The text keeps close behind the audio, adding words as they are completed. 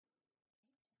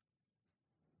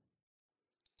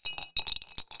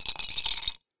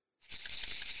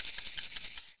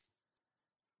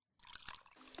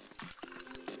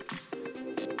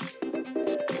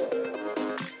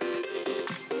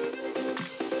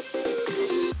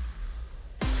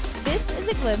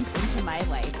a glimpse into my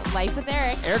life. Life with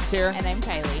Eric. Eric's here. And I'm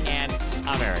Kylie. And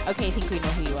I'm Eric. Okay, I think we know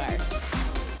who you are.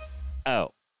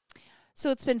 Oh.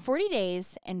 So it's been 40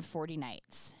 days and 40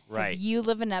 nights. Right. Have you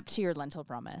living up to your lentil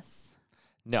promise?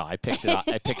 No, I picked it off.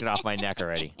 I picked it off my neck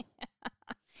already.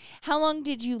 How long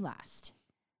did you last?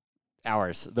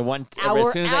 Hours. The one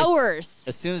hours.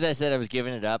 As soon as I said I was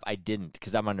giving it up, I didn't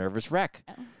because I'm a nervous wreck.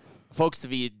 Oh. Folks,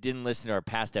 if you didn't listen to our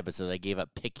past episodes, I gave up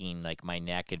picking like my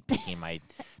neck and picking my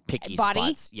picky body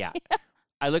spots. Yeah.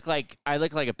 I look like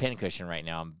a pincushion right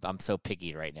now. I'm so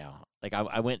picky right now. Like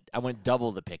I went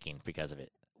double the picking because of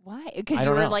it. Why? Because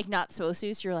you were like not supposed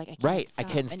to. So you're like, I can't right. Stop. I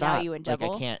couldn't and stop. Now you went double.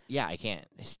 Like I can't. Yeah, I can't.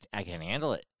 I can't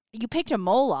handle it. You picked a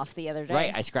mole off the other day.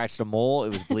 Right. I scratched a mole. It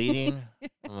was bleeding.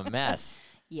 I'm a mess.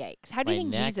 Yikes. How do you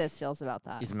think Jesus feels about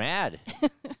that? He's mad.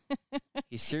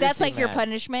 He's seriously That's like mad. your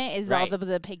punishment is right. all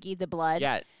the picky, the blood.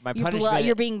 Yeah, my punishment.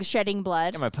 You're being shedding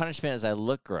blood. Yeah, my punishment is I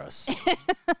look gross.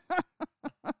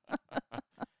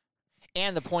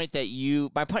 And the point that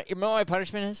you know what my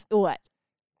punishment is? What?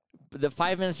 The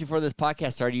 5 minutes before this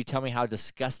podcast started, you tell me how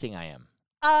disgusting I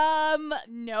am.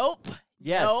 Nope.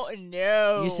 Yes.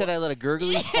 No. You said I let a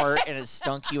gurgly fart and it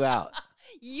stunk you out.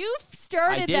 You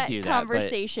started that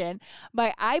conversation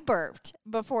by I burped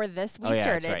before this we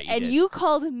started, that's right, and you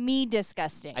called me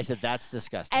disgusting. I said, that's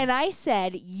disgusting. And I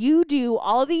said, you do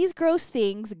all these gross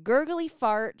things, gurgly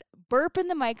fart, burp in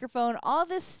the microphone, all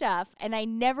this stuff, and I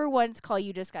never once call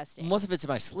you disgusting. Most of it's in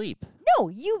my sleep. No,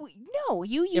 you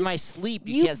in my sleep,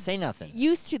 you can't say nothing.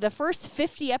 Used to the first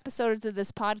 50 episodes of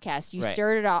this podcast, you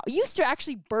started off, you used to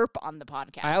actually burp on the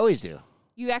podcast. I always do.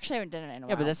 You actually haven't done it in a while.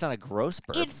 Yeah, but that's not a gross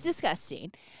burp. It's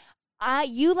disgusting.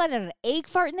 You let out an egg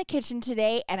fart in the kitchen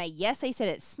today, and I said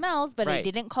it smells, but I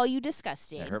didn't call you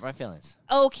disgusting. That hurt my feelings.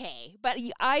 Okay, but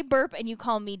I burp and you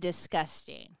call me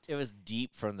disgusting. It was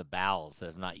deep from the bowels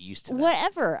that I'm not used to that.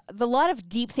 Whatever. A lot of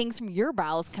deep things from your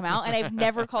bowels come out, and I've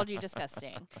never called you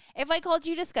disgusting. If I called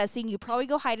you disgusting, you'd probably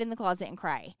go hide in the closet and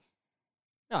cry.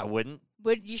 No, I wouldn't.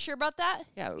 Would you sure about that?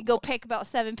 Yeah. You go pick about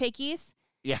 7 pickies?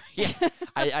 Yeah.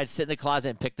 I'd sit in the closet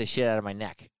and pick the shit out of my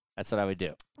neck. That's what I would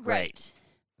do. Right.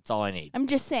 That's all I need. I'm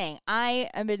just saying, I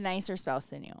am a nicer spouse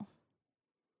than you.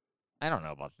 I don't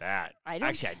know about that.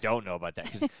 Actually, I don't know about that.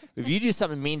 Because if you do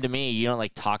something mean to me, you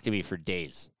don't talk to me for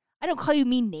days. I don't call you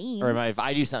mean names. Or if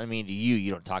I do something mean to you,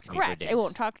 you don't talk to me for days. I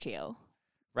won't talk to you.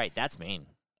 Right, that's mean.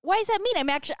 Why is that mean?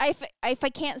 I'm actually, if I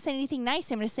can't say anything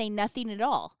nice, I'm going to say nothing at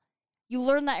all. You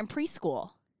learn that in preschool.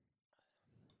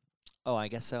 Oh, I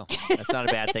guess so. That's not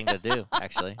a bad thing to do,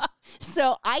 actually.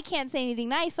 So I can't say anything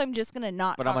nice, so I'm just going to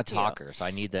not. But I'm a talker, so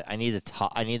I need the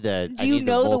talk. Do you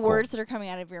know the words that are coming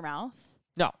out of your mouth?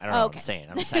 No, I don't know what I'm saying.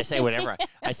 I say whatever.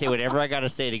 I say whatever I got to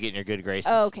say to get in your good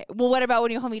graces. Oh, okay. Well, what about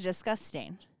when you call me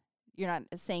disgusting? You're not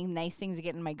saying nice things to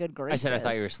get in my good graces. I said I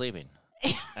thought you were sleeping.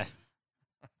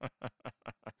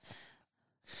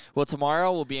 Well,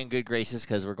 tomorrow we'll be in good graces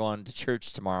because we're going to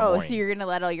church tomorrow morning. Oh, so you're going to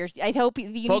let all your... I hope you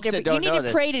need to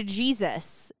pray to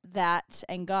Jesus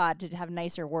and God to have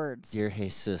nicer words. Dear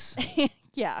Jesus.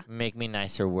 Yeah. Make me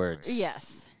nicer words.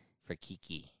 Yes. For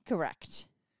Kiki. Correct.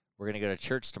 We're going to go to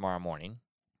church tomorrow morning.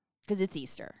 Because it's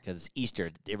Easter. Because it's Easter.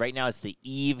 Right now it's the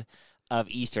eve of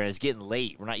Easter, and it's getting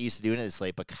late. We're not used to doing it this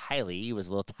late, but Kylie was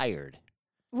a little tired.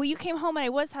 Well, you came home and I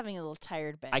was having a little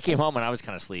tired bed. I came home and I was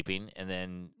kind of sleeping, and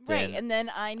then and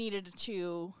then I needed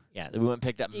to. Yeah, we went and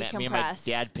picked up decompress. Me and my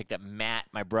dad picked up Matt.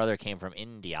 My brother came from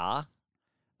India,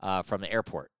 from the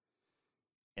airport,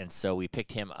 and so we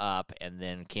picked him up and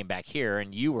then came back here.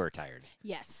 And you were tired.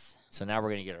 Yes. So now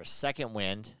we're gonna get our second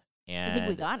wind. And I think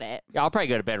we got it. Yeah, I'll probably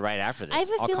go to bed right after this. I have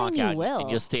a feeling you will. And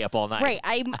you'll stay up all night. Right.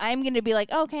 I'm going to be like,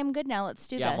 oh, okay, I'm good now. Let's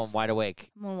do this. Yeah, I'm wide awake.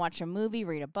 I'm going to watch a movie,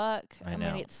 read a book. I'm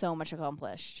going to get so much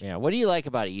accomplished. Yeah. What do you like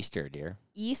about Easter, dear?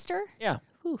 Easter? Yeah.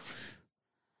 Oof.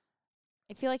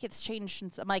 I feel like it's changed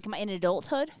since I'm in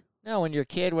adulthood. No, when you're a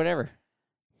kid, whatever.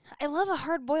 I love a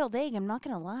hard-boiled egg. I'm not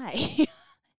going to lie.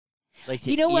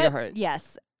 You know what?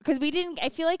 Yes. Because we didn't, I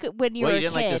feel like when you were a kid. You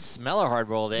didn't like the smell of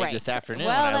hard-boiled egg this afternoon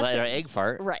when I let an egg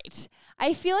fart. Right.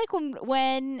 I feel like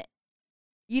when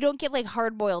you don't get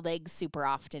hard-boiled eggs super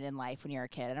often in life when you're a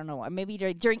kid. I don't know why. Maybe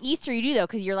during Easter you do, though,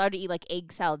 because you're allowed to eat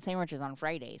egg salad sandwiches on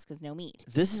Fridays because no meat.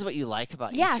 This is what you like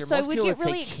about Easter? Easter? So Most I would people get would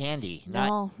really say candy,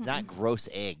 No. not gross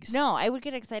eggs. No, I would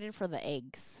get excited for the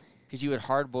eggs. Because you would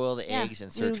hard-boil the eggs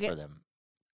and search for them.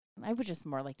 I would just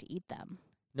more like to eat them.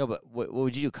 No, but what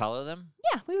would you do? Color them?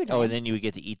 Yeah, we would. Oh, and then you would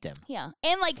get to eat them. Yeah,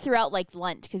 and throughout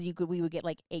lunch because we would get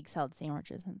egg salad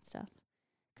sandwiches and stuff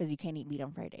because you can't eat meat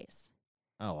on Fridays.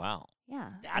 Oh wow. Yeah,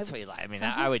 that's what you like. I mean,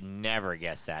 I would never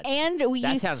guess that. And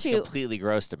that sounds completely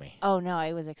gross to me. Oh no,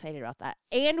 I was excited about that.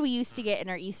 And we used to get in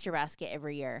our Easter basket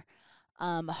every year,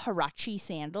 Huarache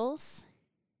sandals.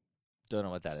 Don't know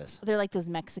what that is. They're like those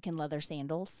Mexican leather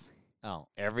sandals. Oh,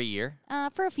 every year?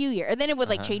 For a few years. And then it would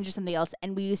like Uh-huh. change to something else.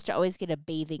 And we used to always get a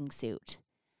bathing suit.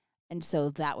 And so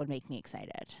that would make me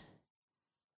excited.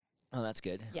 Oh, that's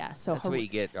good. Yeah. So That's what you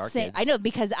get our say, kids. I know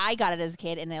because I got it as a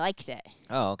kid and I liked it.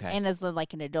 Oh, okay. And as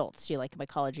like an adult, so like my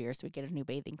college years, we'd get a new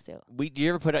bathing suit. Do you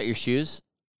ever put out your shoes?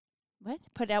 What?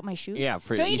 Put out my shoes? Yeah,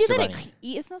 for Don't the you Easter do that?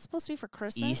 Bunny. Isn't that supposed to be for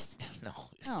Christmas? No.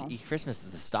 Oh. Christmas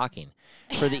is a stocking.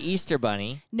 For the Easter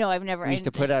Bunny, No, I've never. we used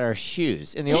to put out our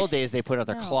shoes. In the old days, they put out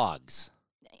their No. clogs.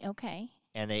 Okay.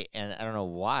 And I don't know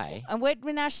why. And what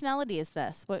nationality is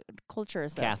this? What culture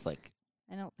is this? Catholic.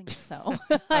 I don't think so.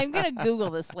 I'm going to Google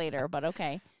this later, but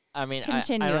okay. I mean, I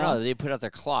Continue. don't know. They put out their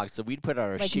clogs, so we'd put out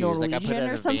our Like shoes. Like I put Norwegian out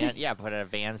or a something? Van. Yeah, put out a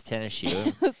Vans tennis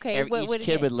shoe. Okay. Each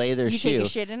kid would lay their you shoe. take a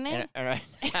shit in it?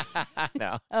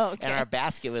 No. Oh, okay. And our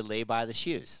basket would lay by the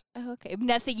shoes. Oh, okay.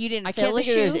 Nothing. You didn't I fill can't a think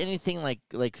if there's shoe? anything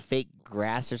like fake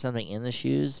grass or something in the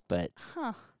shoes, but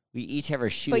Huh. we each have our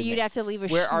shoe. But in you'd there. have to leave a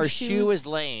where some our shoes. shoe is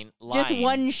lying. Just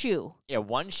one shoe. Yeah,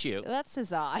 one shoe. That's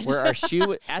just odd. Where our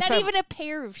shoe. Not even a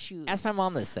pair of shoes. Ask my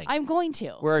mom this thing. I'm going to.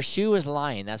 Where our shoe is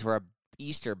lying, that's where our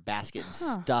Easter basket and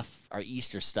Huh. stuff, our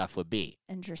Easter stuff would be.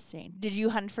 Interesting. Did you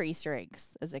hunt for Easter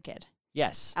eggs as a kid?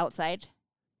 Yes. Outside?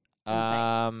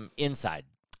 Inside.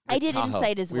 I With did Tahoe.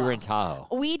 inside as We were well. in Tahoe.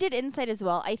 We did inside as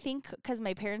well. I think because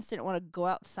my parents didn't want to go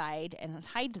outside and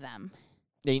hide them.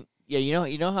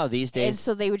 You know how these days. And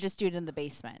so they would just do it in the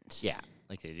basement. Yeah,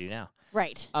 like they do now.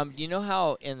 Right. You know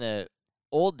how in the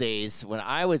old days when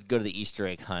I would go to the Easter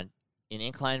egg hunt in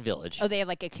Incline Village, Oh, they have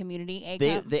like a community egg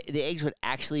hunt? the eggs would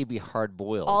actually be hard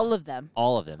boiled. All of them.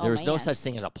 All of them. Oh, There was no man. such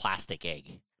thing as a plastic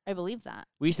egg. I believe that.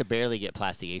 We used to barely get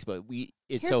plastic eggs, but it's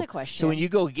Here's so. a question. So when you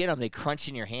go get them, they crunch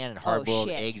in your hand, and hard boiled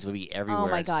shit. eggs would be everywhere. Oh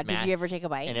my and God. Did smack- you ever take a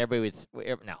bite? And everybody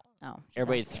would no. Oh. just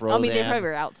everybody asking. throw I mean, they them. probably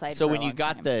were outside. So for a when you long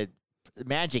got time. the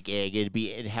magic egg,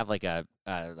 it'd have like a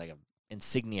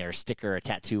insignia or sticker or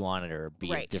tattoo on it, or be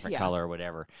a Right, different yeah. color or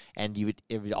whatever, and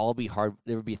it would all be hard.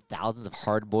 There would be thousands of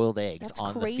hard boiled eggs That's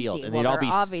on crazy. the field, and Well, they'd all there be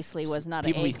obviously was not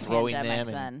people an be egg throwing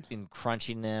pandemic them then. and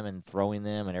crunching them and throwing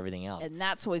them and everything else. And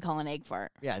that's what we call an egg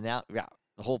fart. Yeah, the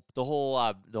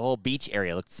whole beach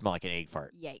area smelled like an egg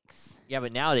fart. Yikes. Yeah,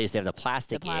 but nowadays they have the The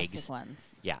plastic plastic eggs.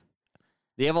 ones.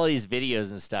 They have all these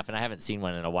videos and stuff, and I haven't seen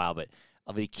one in a while, but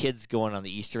of the kids going on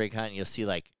the Easter egg hunt, and you'll see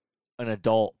like an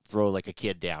adult throw like a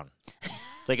kid down.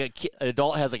 Like an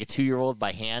adult has like a 2-year-old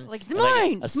by hand. Like, it's and,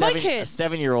 mine. a It's my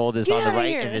 7-year-old is Get on the outta right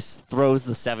here. and just throws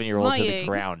the 7-year-old my to the egg.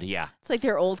 ground. Yeah. It's like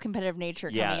their old competitive nature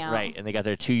coming Yeah, out. right. And they got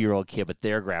their 2-year-old kid, but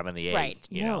they're grabbing the egg, Right.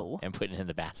 you know, No. and putting it in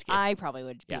the basket. I probably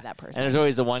would Yeah. be that person. And there's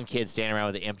always the one kid standing around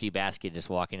with an empty basket, just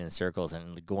walking in circles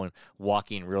and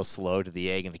walking real slow to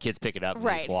the egg, and the kids pick it up and he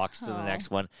just Right. walks to the Oh.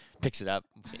 next one, picks it up,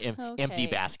 empty Okay.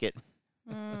 basket.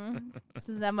 This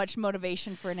isn't that much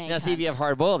motivation for an egg Now, see, if you have hunt.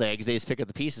 hard-boiled eggs, they just pick up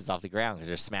the pieces off the ground because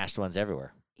there's smashed ones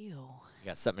everywhere. Ew. You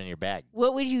got something in your bag.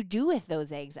 What would you do with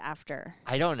those eggs after?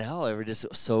 I don't know. They were just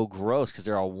so gross because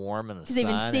they're all warm in the sun. Because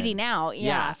they've been sitting out,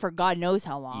 Yeah. for God knows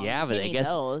how long. Yeah, but I Getting guess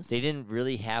those. they didn't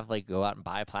really have go out and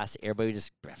buy plastic. Everybody would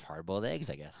just have hard-boiled eggs,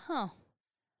 I guess. Huh.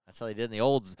 That's how they did in the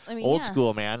old Yeah.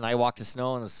 school, man. I walked to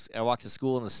school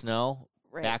in the snow,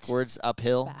 Right. backwards,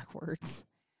 uphill. Backwards.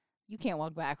 You can't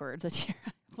walk backwards.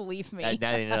 Believe me.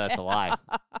 Now you know that's a lie.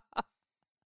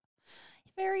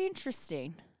 Very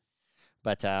interesting.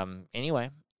 But anyway,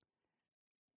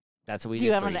 that's what we Do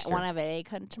you did want for to Easter. have an egg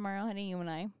hunt tomorrow, honey? You and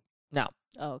I? No,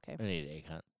 Oh, okay. we need an egg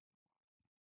hunt.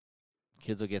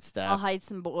 Kids will get I'll stuff. hide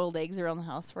some boiled eggs around the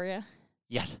house for you.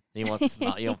 Yeah, you won't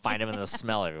smell. You don't find them, and they'll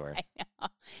smell everywhere. I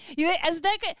know. As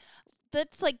that guy,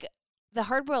 that's like the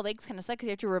hard-boiled eggs kind of suck because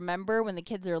you have to remember when the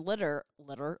kids are little,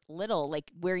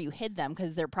 like where you hid them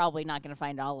because they're probably not going to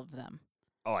find all of them.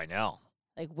 Oh, I know.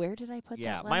 Like, where did I put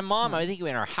Yeah, that? my last mom. time? I think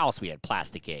in our house we had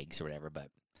plastic eggs or whatever, but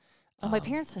Oh, my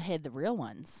parents hid the real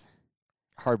ones.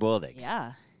 hard-boiled eggs.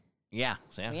 Yeah, Yeah.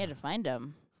 So, we had to find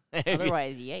them. yeah.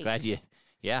 Otherwise, yikes. Glad you.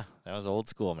 Yeah, that was old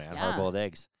school, man. Yeah. Hard-boiled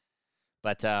eggs.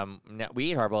 But we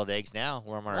eat hard-boiled eggs now.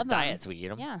 We're on our Love 'em. diets. We eat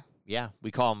them. Yeah, Yeah, we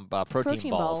call them protein,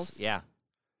 Protein balls. Yeah,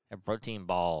 a protein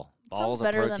ball. sounds Balls of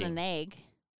better protein. than an egg.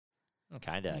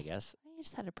 Kinda, I guess. I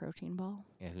just had a protein ball.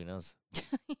 Yeah, who knows?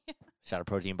 Shot a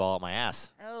protein ball at my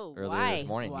ass Oh, earlier why? this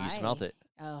morning. Why? You smelt it.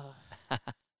 Oh,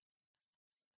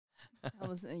 that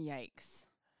was yikes.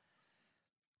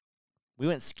 We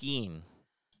went skiing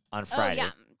on Friday. Oh,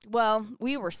 yeah. Well,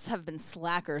 have been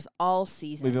slackers all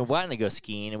season. We've been wanting to go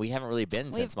skiing, and we haven't really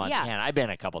been since yeah. Montana. I've been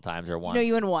a couple times or once. No,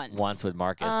 you went once. Once with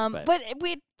Marcus. but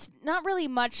not really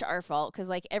much our fault because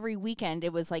like every weekend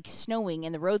it was like snowing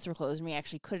and the roads were closed and we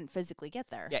actually couldn't physically get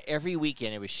there. yeah, every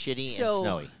weekend it was shitty and So,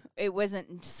 snowy. it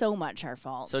wasn't so much our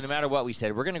fault. So no matter what we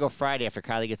said, we're going to go Friday after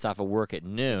Kylie gets off of work at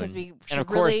noon. Because we and should of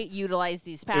course, really utilize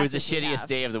these passes. it was the shittiest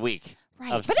day of the week.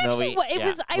 Right. Of But snowy, actually, it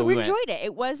was. I but we enjoyed it.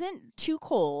 It wasn't too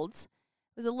cold.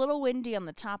 It was a little windy on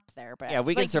the top there, but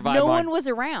we can survive. No one was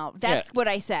around. That's what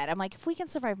I said. I'm like, if we can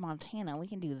survive Montana, we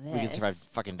can do this. We can survive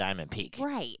fucking Diamond Peak.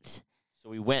 Right. So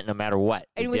we went no matter what.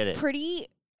 And it was pretty.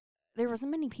 There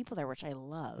wasn't many people there, which I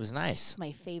loved. It was nice. It's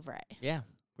my favorite. Yeah,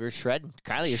 we were shredding.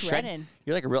 Kylie, you're shredding.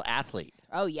 You're like a real athlete.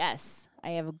 Oh yes,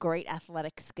 I have a great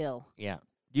athletic skill. Yeah.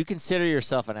 Do you consider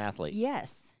yourself an athlete?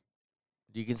 Yes.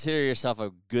 Do you consider yourself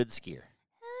a good skier?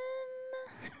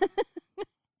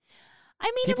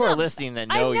 I mean, people are listening that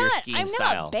know your skiing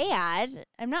style.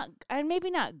 I'm not bad. I'm maybe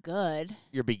not good.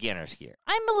 You're a beginner skier.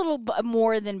 I'm a little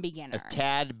more than beginner. A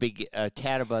tad above the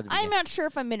beginner. I'm not sure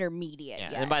if I'm intermediate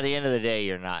yet. And by the end of the day,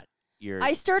 you're not.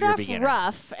 I start off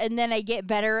rough, and then I get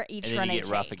better each and then run you I get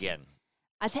take. rough again.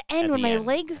 At the end, when my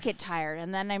legs get tired,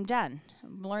 and then I'm done.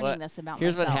 I'm learning this about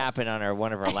Here's myself. what happened on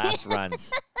one of our last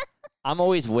runs. I'm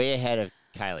always way ahead of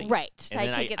Kylie. Right. And I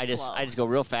then take it slow. I just go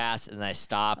real fast, and I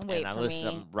stop, Wait and I for listen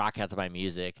me. to rock out to my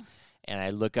music, and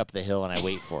I look up the hill, and I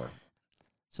wait for her.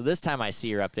 So this time I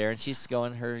see her up there, and she's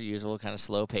going her usual kind of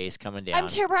slow pace coming down.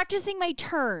 I'm practicing my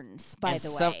turns, by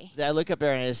the way. I look up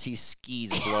there, and I see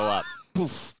skis blow up.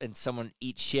 Poof, and someone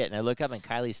eats shit. And I look up, and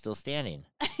Kylie's still standing.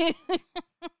 And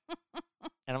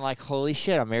I'm like, holy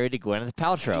shit, I'm married to Gwyneth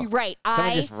Paltrow. Right.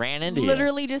 Someone just ran into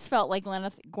literally just felt like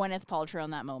Gwyneth Paltrow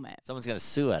in that moment. Someone's going to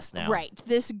sue us now. Right.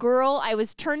 This girl, I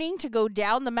was turning to go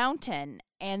down the mountain,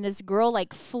 and this girl,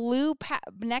 like, flew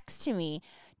next to me,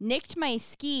 nicked my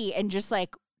ski, and just,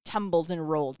 like, tumbled and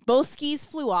rolled. Both skis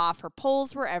flew off. Her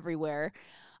poles were everywhere.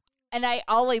 And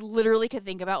all I literally could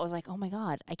think about was like, oh my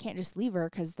God, I can't just leave her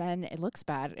because then it looks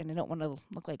bad and I don't want to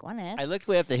look like Gwyneth. I looked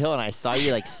way up the hill and I saw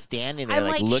you like standing there,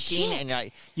 like looking, shit.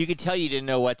 and you could tell you didn't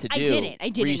know what to do. I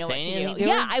didn't Were you know what saying to anything do. to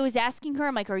Yeah, her? I was asking her,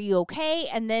 I'm like, are you okay?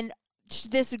 And then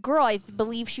this girl, I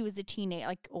believe she was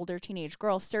a older teenage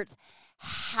girl, starts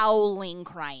howling,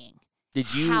 crying.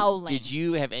 Did you howling. Did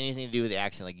you have anything to do with the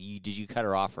accident? Like, did you cut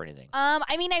her off or anything?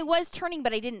 I mean, I was turning,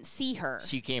 but I didn't see her.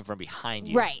 She came from behind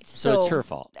you, Right? So it's her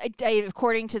fault.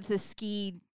 According to the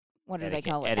ski, what did I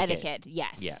call it? Etiquette.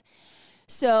 Yes. Yeah.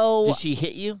 So did she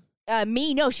hit you?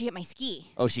 Me? No, she hit my ski.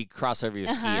 Oh, she crossed over your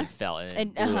ski and fell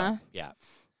and blew up. Yeah.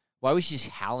 Why was she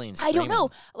howling? I don't know.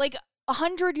 Like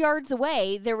 100 yards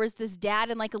away, there was this dad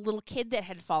and like a little kid that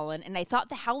had fallen, and I thought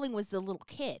the howling was the little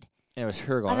kid. And it was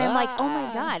her going. And I'm like, oh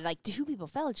my God, like 2 people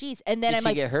fell. Jeez. And then Did I'm she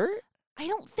like, get hurt? I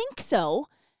don't think so.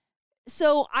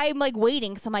 So I'm like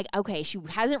waiting. So I'm like, okay, she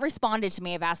hasn't responded to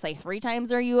me. I've asked like 3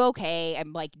 times, are you okay?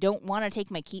 I'm like, don't want to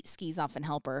take my skis off and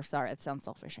help her. Sorry, that sounds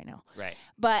selfish, I know. Right.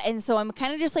 And so I'm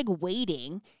kind of just like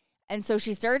waiting. And so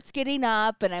she starts getting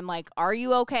up and I'm like, are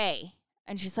you okay?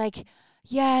 And she's like,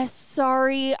 yes,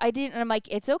 sorry, I didn't. And I'm like,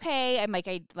 it's okay. I'm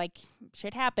like,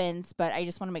 shit happens, but I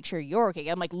just want to make sure you're okay.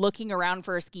 I'm like looking around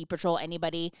for a ski patrol,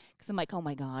 anybody, because I'm like, oh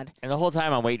my God. And the whole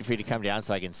time I'm waiting for you to come down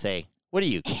so I can say, what are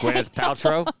you, Gwyneth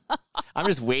Paltrow? I'm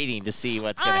just waiting to see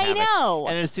what's going to happen. I know.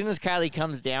 And as soon as Kylie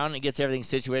comes down and gets everything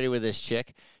situated with this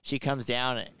chick, she comes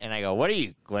down and I go, what are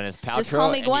you, Gwyneth Paltrow? Just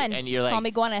call me Gwen. And you're just like, call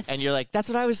me Gwyneth. And you're like, that's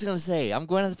what I was going to say. I'm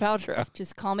Gwyneth Paltrow.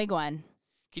 Just call me Gwen.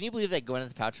 Can you believe that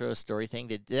Gwyneth Paltrow story thing?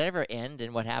 Did it ever end,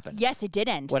 and what happened? Yes, it did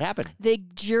end. What happened? The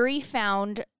jury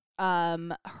found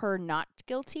her not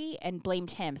guilty and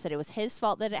blamed him. Said it was his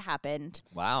fault that it happened.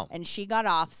 Wow. And she got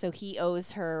off, so he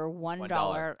owes her $1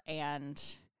 $1 and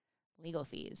legal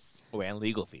fees. Oh, and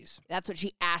legal fees. That's what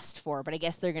she asked for, but I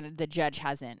guess the judge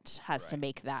has to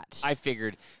make that. I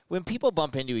figured when people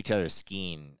bump into each other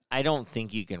skiing, I don't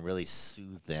think you can really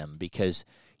sue them because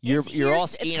you're all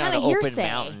skiing on an open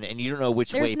mountain, and you don't know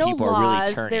which way people are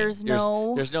really turning. There's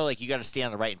no like you got to stay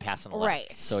on the right and pass on the left.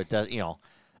 Right. So it does.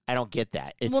 I don't get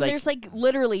that. It's there's like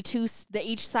literally 2.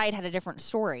 Each side had a different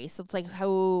story, so it's like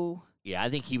how. Yeah,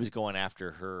 I think he was going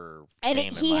after her. And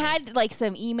he money. had like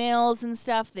some emails and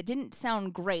stuff that didn't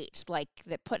sound great, like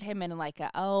that put him in like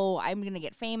I'm gonna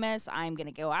get famous, I'm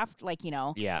gonna go after,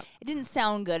 Yeah. It didn't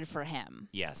sound good for him.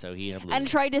 Yeah, so he ended up and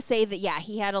tried to say that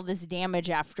he had all this damage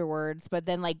afterwards, but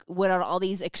then like went on all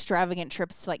these extravagant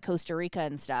trips to like Costa Rica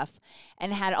and stuff,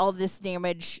 and had all this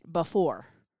damage before.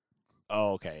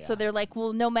 Oh, okay. Yeah. So they're like,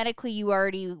 well, no, medically you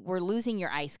already were losing your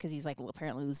ice because he's like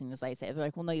apparently losing his ice. They're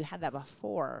like, well, no, you had that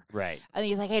before. Right. And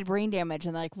he's like, I had brain damage.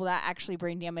 And they're like, well, that actually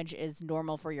brain damage is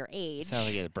normal for your age. Sounds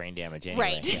like he had brain damage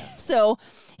anyway. Right. Yeah. So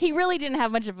he really didn't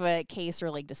have much of a case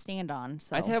or leg to stand on.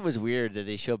 So I thought it was weird that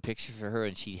they showed pictures of her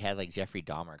and she had like Jeffrey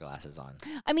Dahmer glasses on.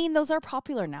 I mean, those are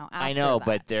popular now. I know,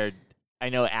 but I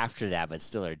know after that, but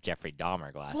still are Jeffrey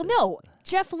Dahmer glasses. Well, no,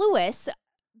 Jeff Lewis,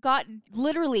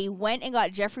 literally went and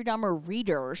got Jeffrey Dahmer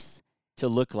readers. To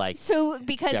look like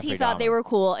Because Jeffrey he thought they Dahmer. were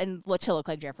cool and to look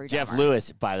like Jeffrey Dahmer. Jeff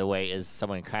Lewis, by the way, is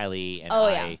someone Kylie and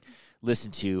I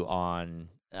listen to on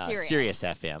Sirius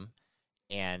FM.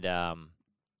 And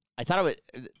I thought it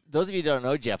would, those of you who don't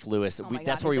know Jeff Lewis,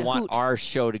 that's where we want our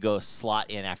show to go slot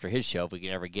in after his show if we can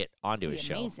ever get onto his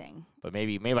show. Amazing. But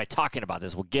maybe by talking about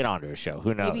this, we'll get onto his show.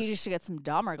 Who knows? Maybe you should get some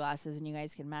Dahmer glasses and you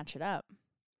guys can match it up.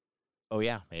 Oh,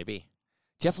 yeah, maybe.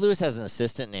 Jeff Lewis has an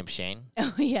assistant named Shane.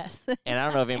 Oh, yes. And I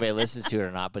don't know if anybody listens to it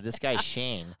or not, but this guy,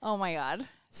 Shane. Oh, my God.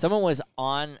 Someone was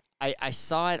on, I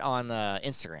saw it on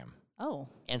Instagram. Oh.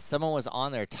 And someone was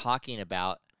on there talking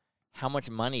about how much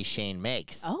money Shane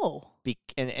makes. Oh.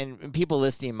 And people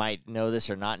listening might know this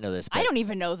or not know this. But I don't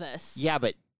even know this. Yeah,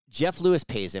 but Jeff Lewis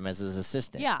pays him as his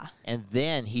assistant. Yeah. And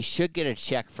then he should get a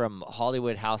check from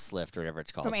Hollywood House Lift or whatever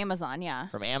it's called. From Amazon, yeah.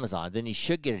 From Amazon. Then he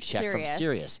should get a check from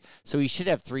Sirius. So he should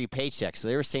have 3 paychecks. So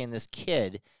they were saying this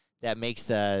kid that makes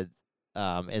as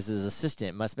his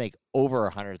assistant must make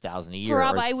over $100,000 a year.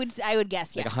 Rob, I would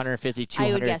guess like yes. 150,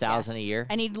 200,000 a year.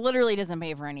 And he literally doesn't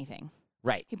pay for anything.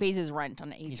 Right. He pays his rent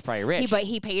on it. He's probably rich. But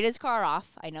he paid his car off.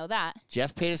 I know that.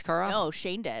 Jeff paid his car off? No,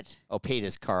 Shane did. Oh, paid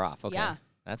his car off. Okay. Yeah.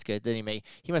 That's good. Then he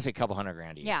must make a couple $100,000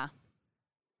 a year. Yeah.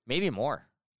 Maybe more.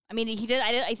 I mean, he did.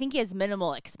 I think he has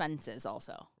minimal expenses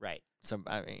also. Right. So,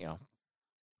 I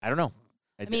don't know.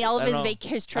 I mean, all of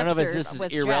his trips I don't know if are this is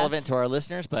with irrelevant Jeff. to our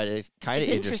listeners, but it's kind of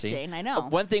interesting. I know.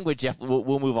 One thing with Jeff,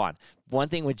 we'll move on. One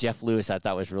thing with Jeff Lewis I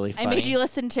thought was really funny. I made you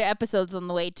listen to episodes on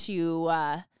the way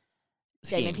to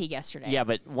Diamond Peak yesterday. Yeah,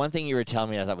 but one thing you were telling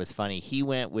me I thought was funny. He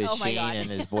went with Shane God. and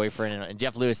his boyfriend, and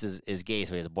Jeff Lewis is gay,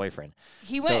 so he has a boyfriend.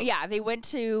 They went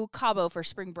to Cabo for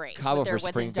spring break.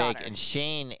 With his daughter. And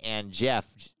Shane and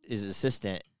Jeff, his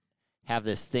assistant, have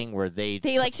this thing where they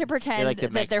like to pretend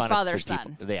that they're father's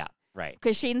son. Yeah, right.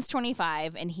 Because Shane's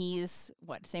 25 and he's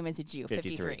same as you,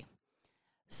 53.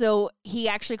 So he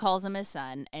actually calls him his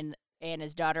son, and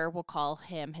his daughter will call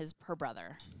him her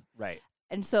brother. Right.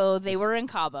 And so they were in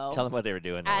Cabo. Tell them what they were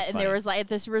doing. And there was at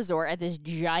this resort at this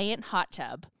giant hot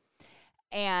tub.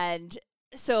 And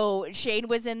so Shane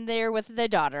was in there with the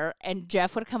daughter, and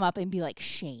Jeff would come up and be like,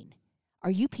 "Shane,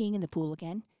 are you peeing in the pool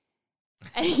again?"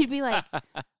 And he'd be like,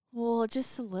 "Well,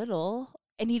 just a little."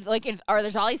 And he'd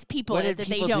there's all these people in it that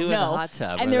they don't know. In the hot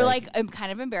tub? And they're like, I'm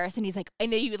kind of embarrassed. And he's like,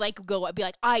 and then he would be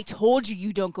like, "I told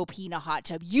you don't go pee in a hot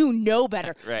tub. You know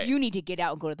better. Right. You need to get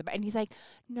out and go to the bed." And he's like,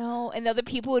 "No." And the other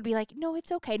people would be like, "No,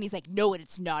 it's okay." And he's like, "No,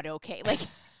 it's not okay." Like,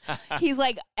 he's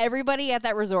like, everybody at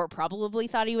that resort probably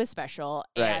thought he was special.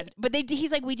 Right. But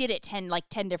he's like, we did it 10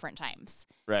 different times.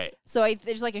 Right. So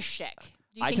there's like a shtick.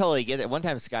 I totally get it. One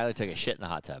time Skylar took a shit in the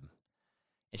hot tub.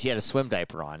 And she had a swim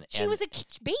diaper on. She was a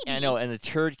baby. I know, and the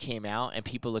turd came out, and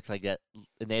people looked like that.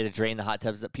 And they had to drain the hot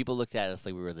tubs. People looked at us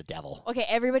like we were the devil. Okay,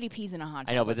 everybody pees in a hot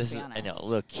tub. I know, but this is a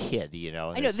little kid, I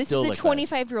know, this is a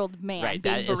 25-year-old man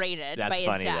being berated by his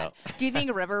funny, dad. Though. Do you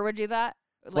think River would do that?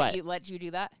 What? Let you do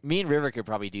that? Me and River could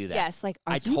probably do that. Yes,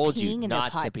 I told you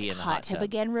not to pee in the hot tub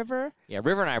again, River. Yeah,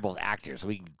 River and I are both actors, so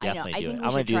we can definitely do it.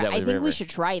 I'm going to do that with River. I think we should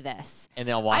try this. And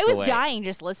then I'll walk away. I was dying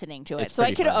just listening to it, it's so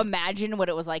I could funny. imagine what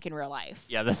it was like in real life.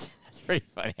 Yeah, that's pretty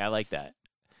funny. I like that.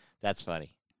 That's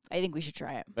funny. I think we should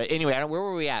try it. But anyway, where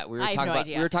were we at? We were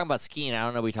talking about skiing. I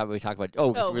don't know. We talked about.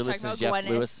 Oh, because we were listening to Jeff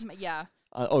Lewis. Yeah.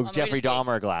 Jeffrey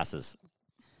Dahmer glasses.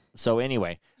 So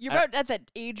anyway, you're about at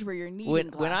that age where you're needing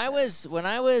glasses. When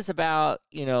I was about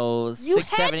 6, 7, 8 years old.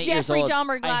 You had Jeffrey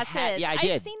Dahmer glasses. I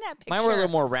did. I've seen that picture. Mine were a little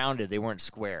more rounded. They weren't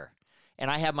square. And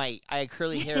I had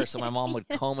curly hair, so my mom would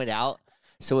comb it out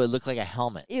so it looked like a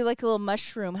helmet. You like a little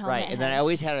mushroom helmet. Right, and then I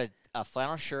always had a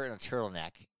flannel shirt and a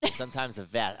turtleneck, and sometimes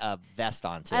a vest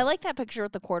on too. I like that picture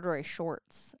with the corduroy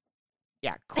shorts.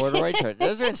 Yeah, corduroy shorts.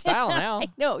 Those are in style now. I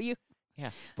know you.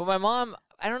 Yeah, but my mom,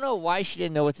 I don't know why she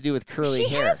didn't know what to do with curly hair.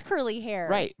 She has curly hair.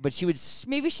 Right, but she would...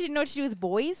 Maybe she didn't know what to do with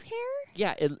boys' hair?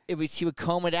 Yeah, she would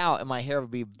comb it out, and my hair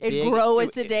would be big. It'd grow as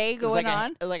the day going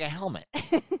on? Like a helmet.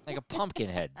 Like a pumpkin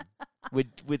head. With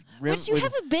But you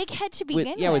have a big head to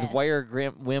begin with. Yeah, with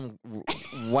wire-rimmed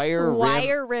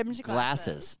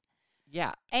glasses.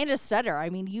 Yeah. And a stutter. I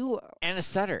mean, you... And a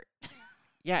stutter.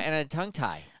 Yeah, and a tongue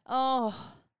tie. Oh.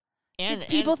 Did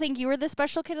people think you were the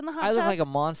special kid in the hot tub? I look like a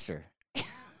monster.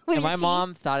 And my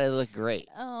mom thought I looked great.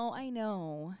 Oh, I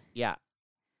know. Yeah.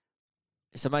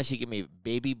 Sometimes she'd give me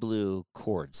baby blue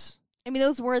cords. I mean,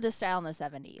 those were the style in the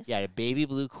 70s. Yeah, baby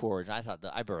blue cords. I thought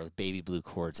I brought with baby blue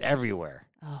cords everywhere.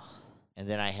 Oh. And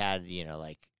then I had,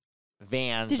 like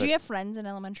Vans. Did you have friends in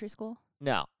elementary school?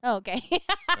 No. Oh, okay.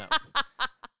 No.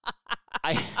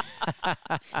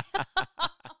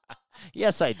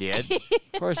 Yes, I did.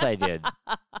 Of course I did.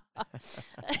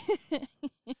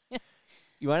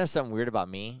 You want to know something weird about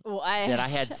me? Well, That I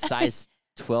had size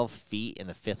 12 feet in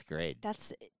the 5th grade.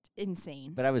 That's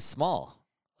insane. But I was small,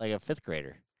 like a 5th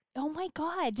grader. Oh my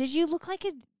God! Did you look like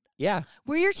a? Yeah.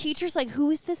 Were your teachers like,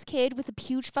 who is this kid with the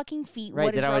huge fucking feet? Right.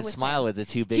 What is Then I wrong would with smile him? with the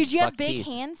 2 big. Did you have buck big teeth.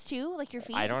 hands too, like your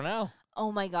feet? I don't know.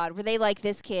 Oh my God! Were they like,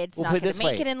 this kid's We'll not put it going this to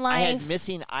make way. it in I life? had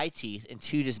missing eye teeth and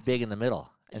 2 just big in the middle.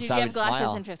 And Did so you I have would glasses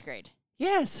smile. in 5th grade?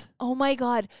 Yes. Oh my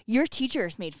God! Your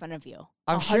teachers made fun of you.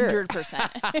 I'm sure.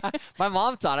 100%. My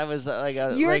mom thought I was like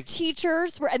a. Your like,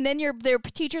 teachers were, and then their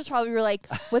teachers probably were like,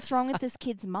 "What's wrong with this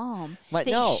kid's mom?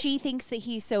 no. She thinks that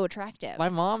he's so attractive." my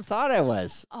mom thought I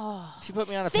was. Oh, She put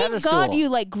me on a thank pedestal. God you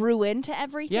like grew into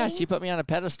everything. Yeah, she put me on a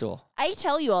pedestal. I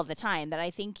tell you all the time that I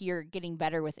think you're getting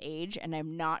better with age, and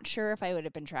I'm not sure if I would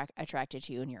have been attracted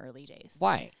to you in your early days.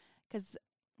 Why? Because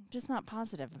I'm just not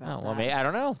positive Oh, about well, that. maybe I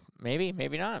don't know. Maybe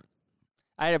not.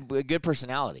 I had a good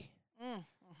personality.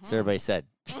 So everybody said.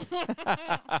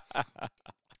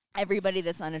 Everybody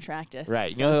that's unattractive. Right.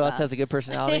 You says know who else that. has a good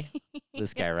personality?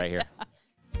 This guy right here.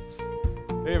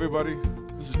 Hey everybody,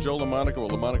 this is Joe LaMonica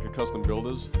with LaMonica Custom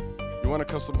Builders. You want a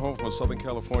custom home from a Southern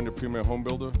California premier home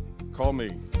builder? Call me,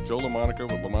 Joe LaMonica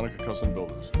with LaMonica Custom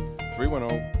Builders,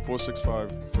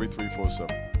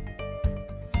 310-465-3347.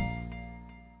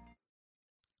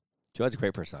 Joe has a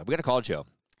great personality. We got to call Joe.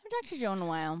 I haven't talked to Joe in a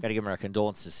while. Got to give him our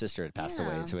condolences. His sister had passed away,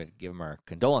 Yeah. and so we had to give him our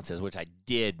condolences, which I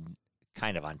did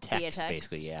kind of on text, text?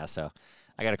 basically. Yeah, so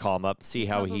I got to call him up, see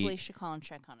how Probably should call and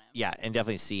check on him. yeah, and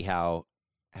definitely see how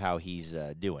he's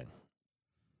doing.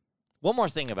 One more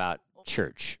thing about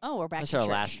church. Oh, we're back That's to our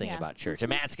church. last thing yeah. about church. And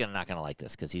Matt's not gonna like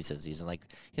this because he says he's like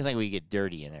we get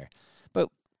dirty in there. But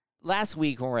last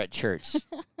week when we're at church,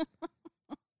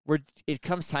 it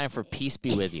comes time for peace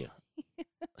be with you.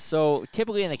 So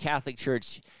typically in the Catholic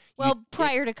Church, Well,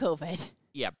 prior to COVID.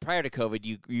 prior to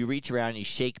COVID, you reach around, you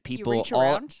shake people, you reach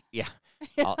around?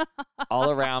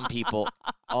 all around people,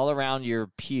 all around your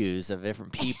pews of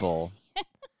different people.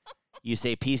 You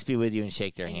say peace be with you and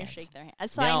shake their And you hands. shake their hand.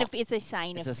 It's a sign of peace.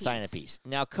 It's a sign of peace.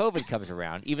 Now COVID comes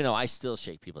around, even though I still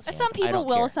shake people's hands. Some I people don't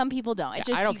will, care. some people don't. Yeah, It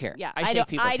just, I don't care. Yeah, I shake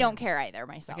people's don't hands. care either I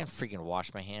myself. can freaking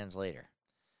wash my hands later.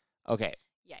 Okay.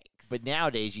 Yikes. But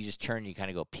nowadays, you just turn and you kind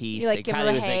of go peace. You, like, And give Kylie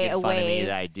her was a making fun of me wave.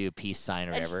 that I do peace sign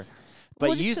or I whatever. just- But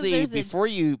well, just 'cause usually, there's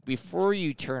before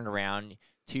you turn around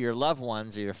to your loved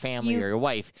ones or your family or your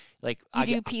wife, like you I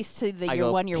do go, peace to I your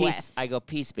go, one you're peace, with. I go,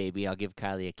 peace, baby. I'll give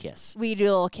Kylie a kiss. We do a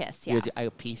little kiss, He yeah. goes, I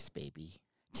go, peace, baby.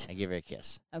 I give her a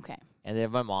kiss. Okay. And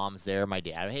then my mom's there, my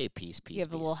dad. Hey, peace, peace, You have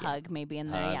a peace. little Yeah. hug maybe in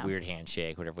there, Hug, yeah. weird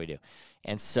handshake, whatever we do.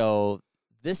 And so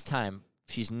this time,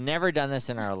 she's never done this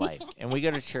in our life. And we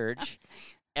go to church,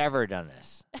 ever done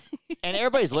this. And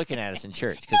everybody's looking at us in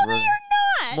church. No, we're they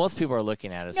are not. Most people are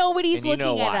looking at us. Nobody's and you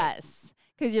know looking why. at us.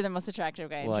 Because you're the most attractive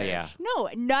guy in Well, church. yeah. No,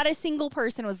 not a single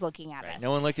person was looking at Right. us.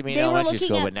 No one looked at me in They were elementary looking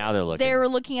school, at- but now they're looking. They were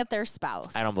looking at their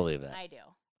spouse. I don't believe that. I do.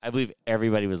 I believe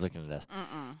everybody was looking at us.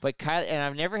 Mm-mm. But Kylie, and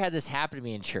I've never had this happen to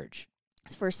me in church.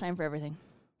 It's first time for everything.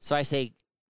 So I say,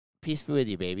 peace be with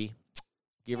you, baby.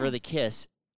 Give her Yeah. the kiss.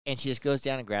 And she just goes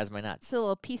down and grabs my nuts. So a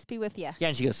little peace be with you. Yeah,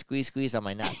 and she goes, squeeze, squeeze on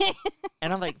my nuts.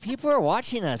 And I'm like, people are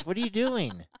watching us. What are you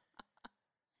doing?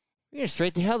 You're going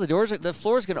straight to hell. The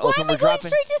floor's going to Why open. am We're I going dropping.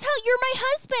 straight to hell? You're my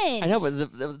husband. I know,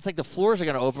 but it's like the floors are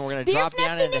going to open. We're going to There's drop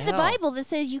down nothing into in the hell. Bible that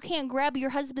says you can't grab your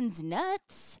husband's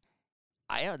nuts.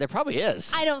 I know. There probably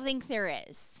is. I don't think there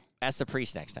is. Ask the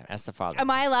priest next time. Ask the father.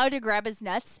 Am I allowed to grab his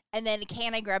nuts? And then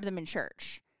can I grab them in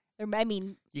church? I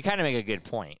mean, You kind of make a good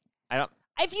point. I don't.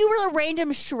 if you were a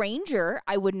random stranger,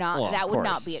 I would not. Well, of that would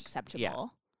not course. be acceptable. Yeah.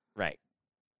 Right.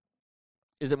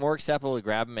 Is it more acceptable to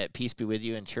grab them at Peace Be With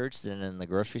You in church than in the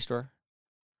grocery store?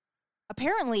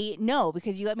 Apparently, no,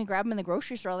 because you let me grab them in the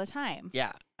grocery store all the time.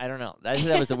 Yeah. I don't know.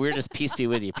 That was the weirdest Peace Be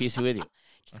With You. Peace Be With You.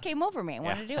 Just came over me. I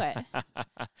wanted to do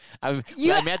it.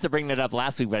 I meant to bring that up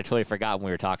last week, but I totally forgot when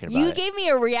we were talking about You it. gave me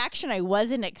a reaction I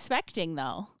wasn't expecting,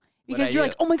 though, because I you're do?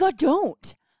 like, "Oh my God,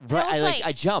 don't!" Right, I was like,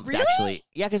 I jumped really? actually.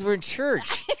 Yeah, because we're in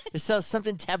church. There's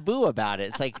something taboo about it.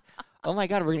 It's like, oh my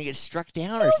God, we're gonna get struck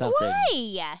down or something.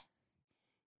 Why?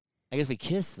 I guess we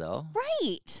kiss though.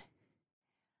 Right.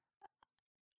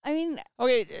 I mean,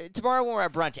 Okay, tomorrow when we're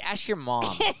at brunch, ask your mom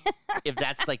if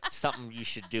that's like something you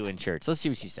should do in church. Let's see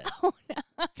what she says. oh,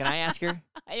 no. Can I ask her?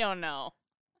 I don't know.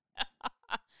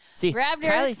 See, Grab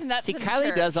Kylie, nuts nuts in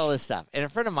Kylie does church. all this stuff, and in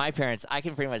front of my parents, I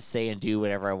can pretty much say and do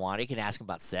whatever I want. I can ask them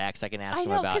about sex. I can ask I them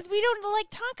know, about. because we don't like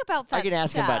talk about that. I can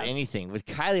ask them about stuff. anything. With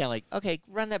Kylie, I'm like, okay,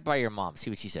 run that by your mom.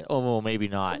 See what she said. Oh, well, maybe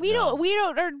not. We No.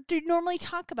 don't do normally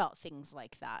talk about things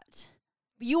like that.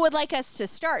 You would like us to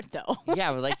start, though. Yeah,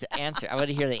 I would like to answer. I want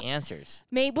to hear the answers.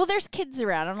 Maybe. Well, there's kids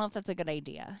around. I don't know if that's a good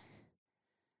idea.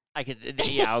 I could.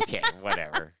 Yeah, okay,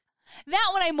 whatever. That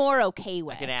one I'm more okay I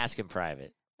with. can ask in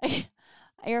private.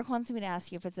 Eric wants me to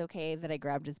ask you if it's okay that I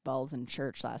grabbed his balls in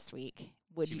church last week.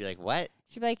 Would She'd you be like, what?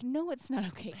 She'd be like, no, it's not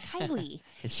okay. Kylie.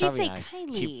 It's She'd probably say not.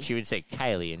 Kylie. She would say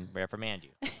Kiley and reprimand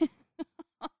you.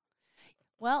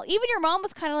 Well, even your mom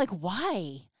was kind of like,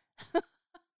 why?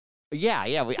 Yeah. I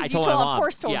you told my of mom.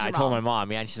 course told Yeah, your I told my mom.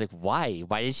 mom. Yeah, and she's like, why?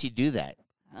 Why did she do that?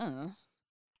 I don't know.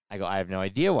 I go, I have no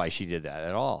idea why she did that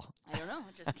at all. I don't know.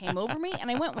 It just came over me, and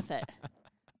I went with it.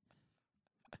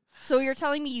 So you're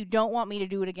telling me you don't want me to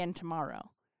do it again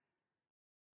tomorrow?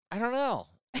 I don't know.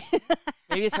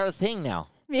 Maybe it's our thing now.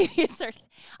 Maybe it's our...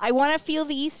 I want to feel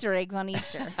the Easter eggs on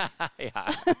Easter.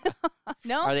 Yeah.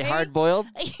 No? Are they maybe? hard boiled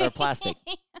or plastic?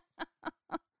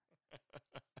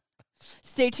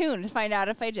 Stay tuned to find out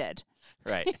if I did.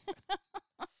 Right.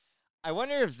 I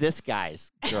wonder if this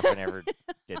guy's girlfriend ever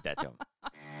did that to him.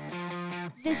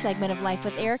 This segment of Life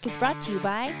with Eric is brought to you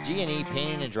by G&E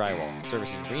Painting and Drywall,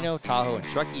 servicing Reno, Tahoe, and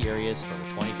Truckee areas for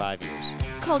over 25 years.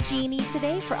 Call G&E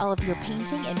today for all of your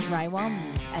painting and drywall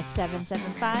needs at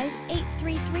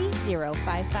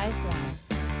 775-833-0551.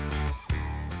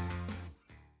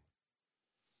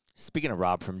 Speaking of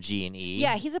Rob from G&E.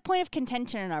 Yeah, he's a point of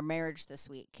contention in our marriage this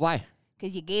week. Why?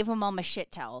 Because you gave him all my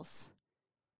shit towels.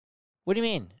 What do you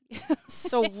mean?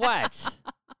 So what?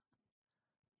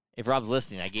 If Rob's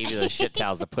listening, I gave you those shit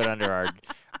towels to put under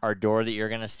our door that you're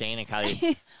going to stain. And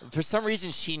Kylie, for some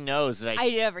reason, she knows that I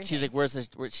do everything. She's like, where's this?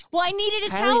 Well, I needed a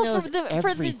Kylie towel knows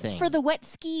for the wet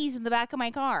skis in the back of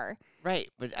my car. Right.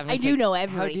 But I do know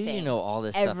everything. How do you know all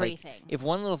this stuff? Everything. Like, if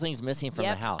one little thing's missing from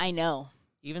the house. I know.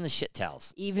 Even the shit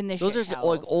towels. Those are shit towels.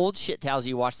 like old shit towels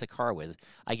you wash the car with.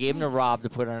 I gave them to Rob to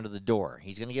put under the door.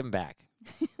 He's going to give them back.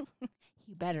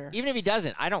 You better. Even if he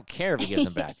doesn't, I don't care if he gives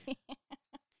them back.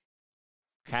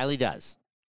 Kylie does.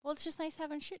 Well, it's just nice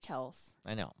having shit towels.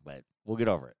 I know, but we'll get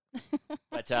over it.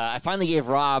 But I finally gave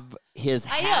Rob his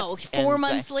hats. I know, 4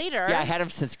 months later. Yeah, I had him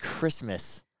since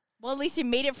Christmas. Well, at least you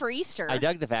made it for Easter. I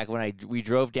dug the fact when we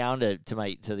drove down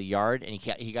to the yard and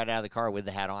he got out of the car with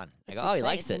the hat on. I go, he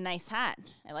likes it. It's a nice hat.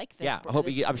 I like this. Yeah,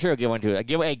 I'm sure he'll give one to it.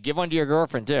 Give one to your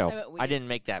girlfriend too. I I didn't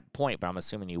make that point, but I'm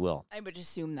assuming you will. I would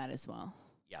assume that as well.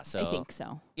 Yeah, so I think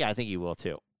so. Yeah, I think you will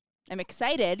too. I'm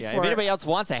excited. Yeah, for... if anybody else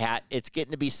wants a hat, it's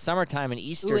getting to be summertime and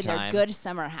Easter and time. They're good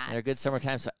summer hats. They're good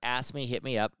summertime, so ask me, hit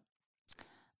me up.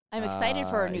 I'm excited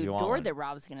for a if new you want door one. that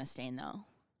Rob's going to stain, though.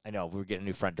 I know, we're getting a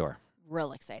new front door.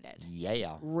 Real excited.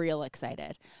 Yeah. Real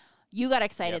excited. You got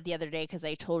excited the other day because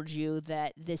I told you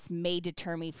that this may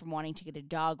deter me from wanting to get a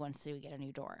dog once we get a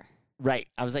new door. Right.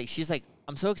 I was like, she's like,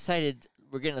 I'm so excited.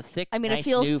 We're getting a thick, I'm gonna nice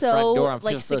feel new so front door. I'm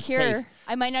like feel so secure. safe.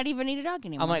 I might not even need a dog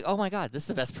anymore. I'm like, oh my God, this is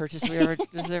the best purchase we ever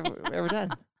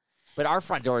done. But our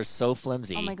front door is so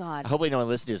flimsy. Oh my God. Hopefully no one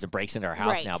listens to this and breaks into our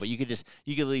house now. But you could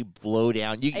literally blow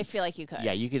down. I feel like you could.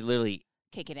 Yeah, you could literally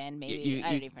kick it in. Maybe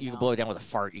I don't even know. You could blow it down with a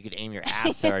fart. You could aim your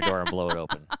ass to our door and blow it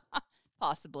open.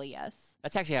 Possibly, yes.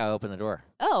 That's actually how I open the door.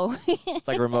 Oh. It's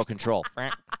like a remote control.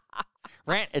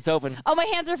 Rant, it's open. Oh, my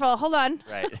hands are full. Hold on.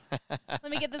 Right. Let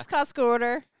me get this Costco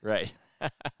order. Right.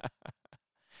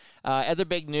 Other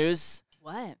big news.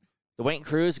 What? The Wayne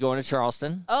Crew is going to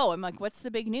Charleston. Oh, I'm like, what's the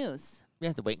big news?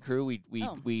 Yeah, the Wayne Crew.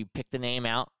 We picked the name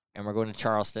out, and we're going to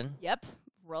Charleston. Yep.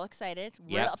 Real excited.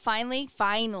 Yep. Finally.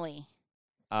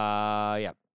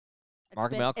 Yeah.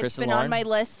 Mark and Mel, Chris It's and been Lauren. on my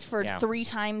list for 3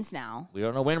 times now. We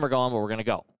don't know when we're going, but we're going to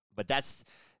go. But that's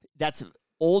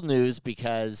old news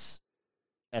because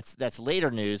that's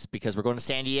later news because we're going to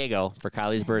San Diego for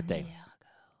Kylie's birthday.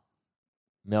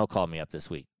 Mel called me up this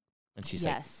week, and she's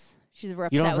like, she's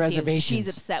upset "You don't have with reservations." You. She's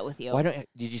upset with you. Why don't?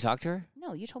 Did you talk to her?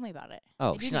 No, you told me about it.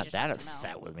 Oh, she's not that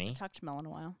upset with me. I talked to Mel in a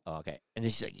while. Oh, okay. And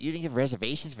then she's like, "You didn't give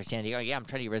reservations for San Diego?" Yeah, I'm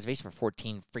trying to get reservations for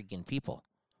 14 freaking people,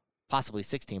 possibly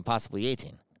 16, possibly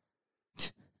 18.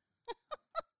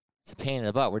 It's a pain in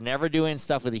the butt. We're never doing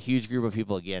stuff with a huge group of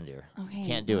people again, dear. Okay.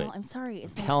 Can't do it. I'm sorry.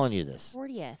 It's I'm telling you this.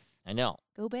 40th. I know.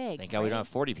 Go big. Thank God we don't have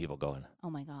 40 people going. Oh,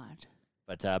 my God.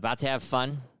 But about to have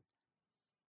fun.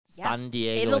 Yeah. San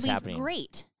Diego is happening. It'll be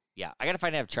great. Yeah. I got to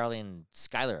find out if Charlie and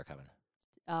Skylar are coming.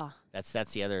 Oh.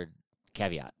 That's the other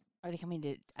caveat. Are they coming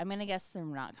to... I'm going to guess they're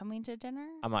not coming to dinner?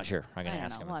 I'm not sure. I'm going to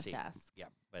ask them we'll and see. have to ask. Yeah.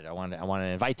 But I want to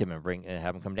invite them and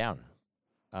have them come down.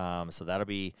 So that'll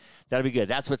be good.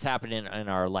 That's what's happening in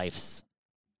our lives.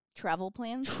 Travel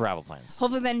plans?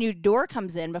 Hopefully that new door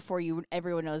comes in before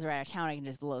everyone knows we're out of town. I can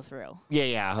just blow through.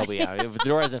 Yeah. Hopefully, yeah. If the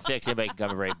door isn't fixed, anybody can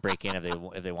come and break in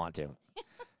if they want to.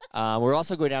 We're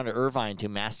also going down to Irvine to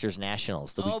Masters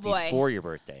Nationals the week before your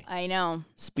birthday. I know.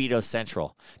 Speedo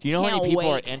Central. Do you know how many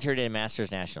people are entered in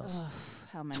Masters Nationals?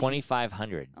 How many?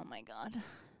 2,500. Oh my God.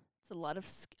 It's a lot of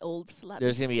old flat.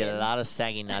 There's going to be a lot of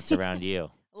saggy nuts around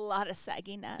you. A lot of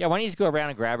saggy nuts. Yeah, why don't you just go around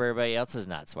and grab everybody else's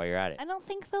nuts while you're at it? I don't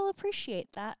think they'll appreciate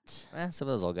that. Some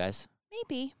of those old guys,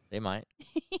 Maybe. they might.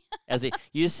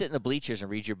 You just sit in the bleachers and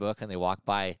read your book, and they walk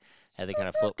by, and they kind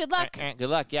of float. Good luck. Good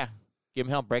luck. Yeah, give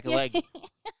them help. Break a leg.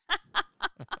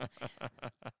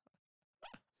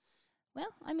 Well,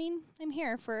 I mean, I'm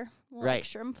here for a little Right.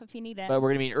 extra oomph if you need it. But we're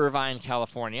gonna be in Irvine,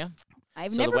 California.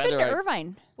 I've so the never been to weather,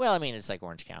 Irvine. Well, I mean, it's like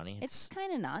Orange County. It's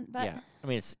kind of not, but yeah. I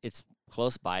mean, it's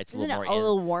close by. It's a isn't little it more. a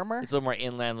little warmer? It's a little more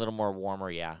inland, a little more warmer.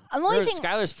 Yeah. The only thing.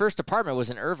 Skylar's first apartment was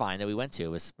in Irvine that we went to.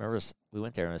 We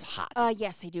went there and it was hot.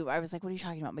 Yes, I do. I was like, what are you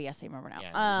talking about? But yes, I remember now.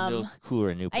 Yeah, a little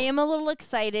cooler in Newport. I am a little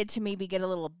excited to maybe get a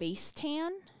little base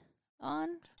tan on.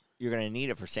 You're gonna need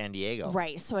it for San Diego.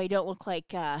 Right, so I don't look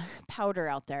like powder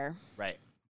out there. Right.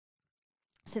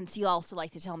 Since you also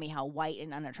like to tell me how white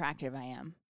and unattractive I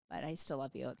am. But I still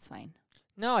love you. It's fine.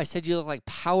 No, I said you look like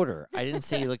powder. I didn't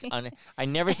say you look I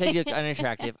never said you look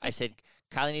unattractive. I said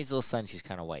Kylie needs a little sun. She's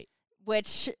kind of white.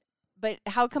 But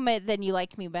how come then you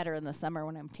like me better in the summer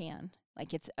when I'm tan?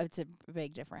 Like it's a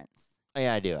big difference. Oh,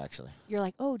 yeah, I do actually. You're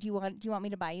like, oh, do you want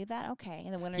me to buy you that? Okay.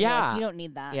 In the winter, Yeah. you're like, you don't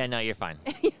need that. Yeah, no, you're fine.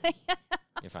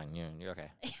 You're fine. You're okay.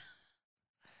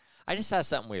 I just saw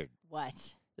something weird. What?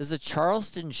 This is a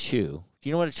Charleston chew. Do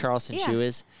you know what a Charleston chew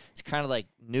is? It's kind of like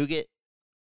nougat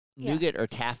or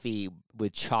taffy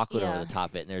with chocolate over the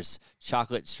top of it, and there's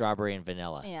chocolate, strawberry, and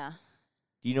vanilla. Yeah.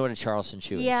 Do you know what a Charleston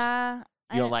chew is? Yeah.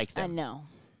 You don't like them? No.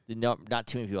 No, not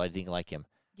too many people I think like him.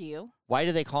 Do you? Why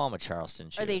do they call him a Charleston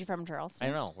chew? Are they from Charleston? I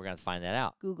don't know. We're going to find that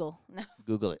out. Google. No.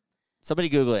 Google it. Somebody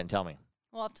Google it and tell me.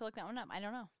 We'll have to look that one up. I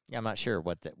don't know. Yeah, I'm not sure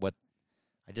what.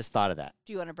 I just thought of that.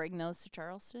 Do you want to bring those to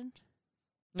Charleston?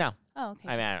 No. Oh, okay.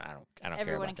 I mean, I don't care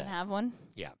Everyone about can that. have one.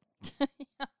 Yeah.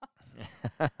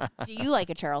 Do you like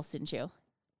a Charleston chew?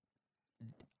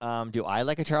 Do I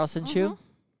like a Charleston chew?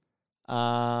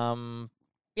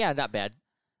 Yeah, not bad.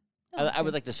 Oh, I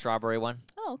would like the strawberry one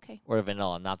Oh, okay. or the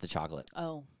vanilla, not the chocolate.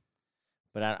 Oh,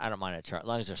 But I don't mind it as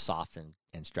long as they're soft and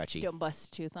stretchy. don't bust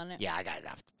a tooth on it. Yeah, I got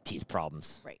enough teeth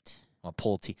problems. Right. I'll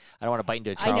pull teeth. I don't want to bite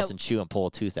into a I know. Charleston chew and pull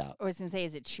a tooth out. I was gonna say,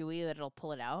 is it chewy that it'll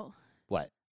pull it out? What?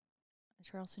 A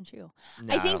Charleston chew.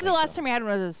 No, I don't think the last so. time I had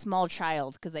one was a small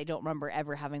child because I don't remember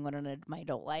ever having one in my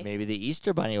adult life. Maybe the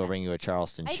Easter Bunny will bring you a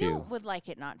Charleston I chew. would like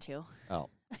it not to. Oh,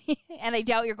 And I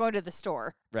doubt you're going to the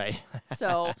store. right.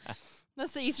 So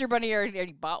unless the Easter Bunny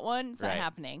already bought one, it's not Right.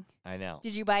 happening. I know.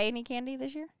 Did you buy any candy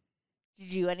this year?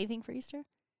 Did you do anything for Easter?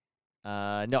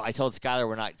 No, I told Skylar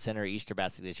we're not sending her Easter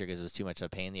basket this year because it was too much of a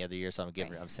pain the other year, so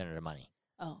I'm sending her money.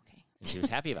 Oh, okay. And she was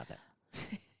happy about that.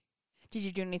 Did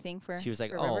you do anything for She was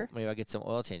like, for "Oh, River? maybe I'll get some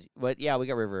oil change." But yeah, we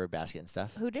got River a basket and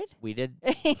stuff. Who did? We did.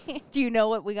 Do you know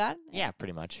what we got? Yeah,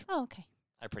 pretty much. Oh, okay.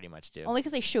 I pretty much do. Only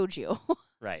because I showed you.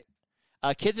 Right.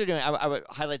 Kids are doing. I would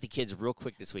highlight the kids real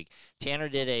quick this week. Tanner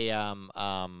did a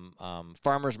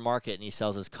farmer's market, and he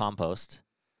sells his compost,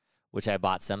 which I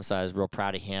bought some, so I was real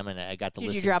proud of him. And I got to Did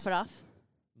listen. you drop it off?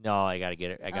 No, I got to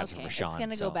get it. I got okay. it for Sean. It's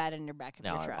gonna so. go bad in your back of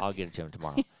No, your truck. I'll get it to him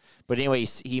tomorrow. But anyway,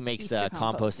 he makes Easter compost.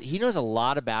 compost. He knows a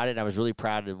lot about it. I was really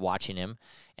proud of watching him.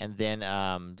 And then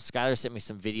Skylar sent me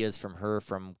some videos from her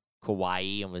from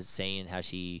Kauai and was saying how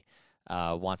she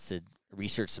wants to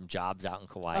research some jobs out in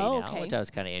Kauai Oh, now, okay. which I was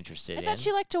kind of interested I in. thought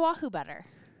she liked Oahu better.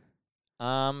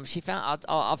 She found.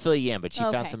 I'll fill you in, but she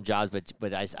found Okay. some jobs.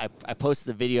 But I posted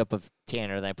the video up of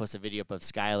Tanner, then I posted a video up of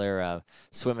Skylar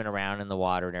swimming around in the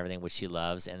water and everything, which she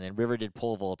loves. And then River did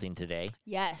pole vaulting today,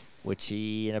 Yes. which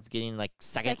he ended up getting like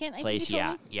second I think place. you told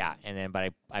Yeah, me. yeah. And then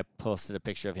but I posted a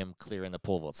picture of him clearing the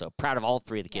pole vault. So proud of all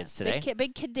three of the kids today.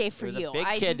 Big kid day for was a you. big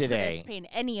I kid didn't today. participate in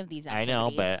any of these I activities.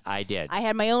 know, but I did. I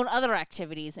had my own other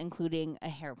activities, including a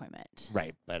hair appointment.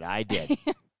 Right, but I did.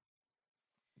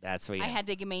 That's what you I know. had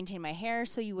to maintain my hair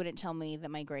so you wouldn't tell me that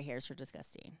my gray hairs were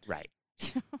disgusting. Right.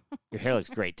 Your hair looks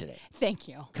great today. Thank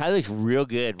you. Kylie looks real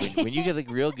good when you get look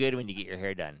real good when you get your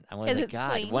hair done. I'm 'Cause like, it's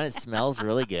God, clean. one, it smells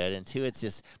really good, and two, it's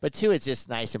just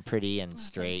nice and pretty and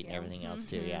straight and you. everything else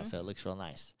too. Yeah, Mhm. so it looks real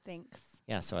nice. Thanks.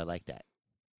 Yeah, so I like that.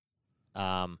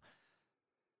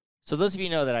 So those of you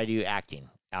know that I do acting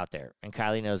out there, and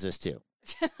Kylie knows this too.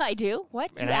 I do?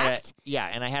 What? You And I had act?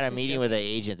 and I had a Just meeting with an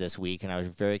agent this week, and I was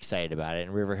very excited about it.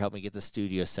 And River helped me get the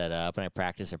studio set up, and I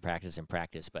practice and practice and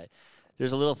practice. But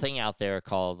there's a little thing out there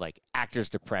called like actor's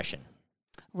depression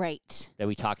Right. that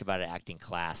we talked about at acting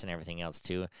class and everything else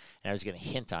too. And I was going to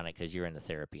hint on it because you're into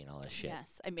therapy and all this shit.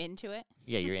 Yes, I'm into it.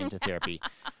 Yeah, you're into therapy,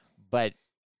 but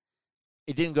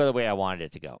it didn't go the way I wanted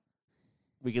it to go.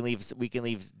 We can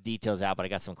leave details out, but I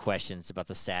got some questions about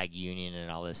the SAG union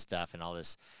and all this stuff and all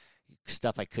this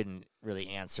stuff I couldn't really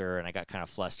answer, and I got kind of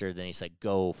flustered. Then he's like,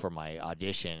 go for my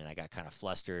audition, and I got kind of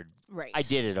flustered. Right. I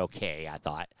did it okay, I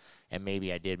thought, and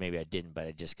maybe I did, maybe I didn't, but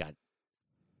I just got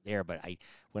there. But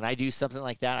when I do something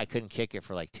like that, I couldn't kick it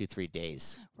for like 2-3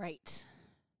 days. Right.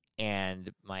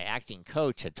 And my acting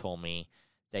coach had told me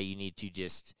that you need to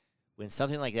just, when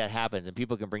something like that happens, and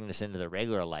people can bring this into their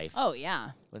regular life. Oh,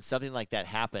 yeah. When something like that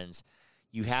happens,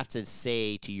 you have to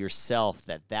say to yourself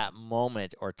that that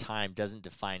moment or time doesn't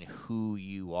define who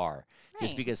you are. Right.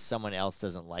 Just because someone else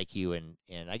doesn't like you, and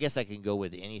I guess that can go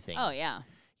with anything. Oh, yeah.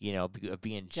 You know, of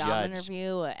being Job judged.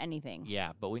 interview, anything.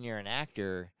 Yeah, but when you're an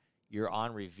actor, you're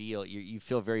on reveal. You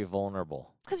feel very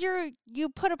vulnerable. Because you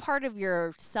put a part of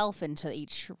yourself into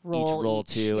each role.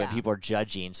 Too, yeah. and people are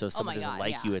judging. So if someone my doesn't God,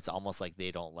 like yeah. you, it's almost like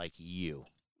they don't like you.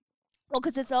 Well,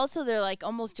 because it's also, they're like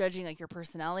almost judging like your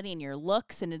personality and your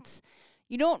looks, and it's,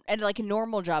 you don't, and like a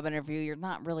normal job interview, you're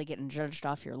not really getting judged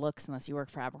off your looks unless you work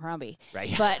for Abercrombie.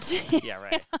 Right. But yeah,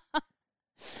 right.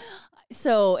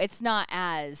 so it's not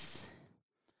as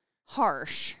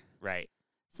harsh. Right.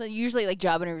 So usually like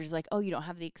job interviews like, oh, you don't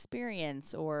have the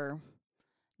experience, or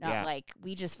not Yeah. like,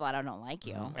 we just flat out don't like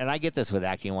you. Mhm. And I get this with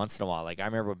acting once in a while. Like I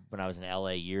remember when I was in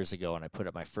LA years ago and I put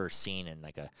up my first scene in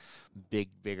like a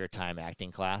bigger time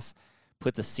acting class,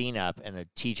 put the scene up, and the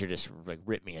teacher just like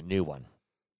ripped me a new one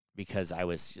because I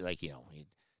was like,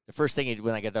 the first thing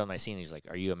when I got done with my scene, he's like,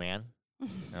 "Are you a man?" And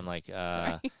I'm like,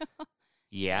 Sorry.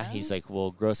 yeah. He's like, Yes.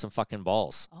 "Well, grow some fucking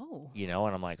balls." Oh. And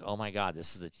I'm like, "Oh my God,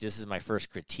 this is my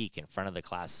first critique in front of the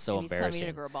class. So Maybe tell me to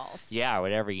embarrassing." grow balls. Yeah, or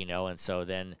whatever, And so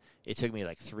then it took me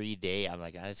like 3 days. I'm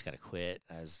like, I just gotta quit.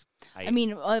 I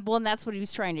mean, well, and that's what he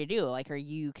was trying to do. Like, can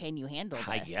you handle this?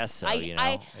 I guess so.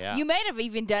 Yeah. You might have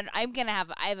even done. I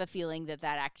have a feeling that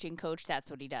acting coach,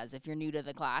 that's what he does. If you're new to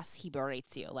the class, he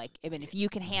berates you. Like, I mean, if you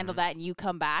can handle that and you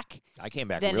come back, I came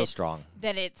back then real it's- strong.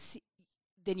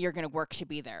 then you're going to work to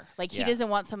be there. Like, he Yeah. doesn't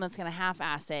want someone that's going to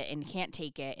half-ass it and can't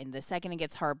take it, and the second it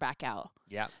gets hard, back out.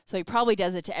 Yeah, So he probably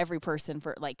does it to every person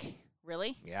for, like,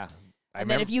 really? yeah. And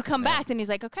then if you come back, then he's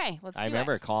like, okay, let's do I it.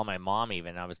 remember calling my mom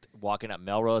even. I was walking up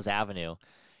Melrose Avenue,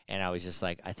 and I was just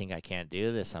like, I think I can't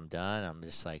do this. I'm done. I'm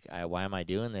just like, why am I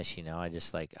doing this? I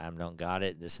just like, I don't got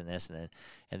it, this and this. And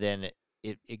then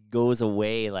it goes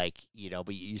away, like,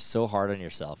 but you're so hard on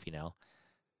yourself,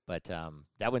 But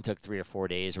that one took 3 or 4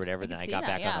 days or whatever. I Then can I see got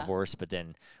that, back on the yeah. horse. But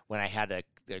then when I had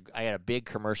a big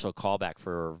commercial callback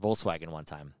for Volkswagen one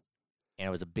time, and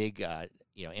it was a big,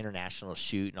 international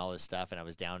shoot and all this stuff. And I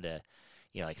was down to,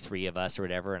 like 3 of us or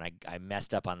whatever. And I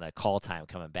messed up on the call time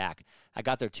coming back. I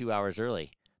got there 2 hours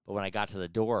early. But when I got to the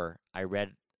door, I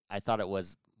thought it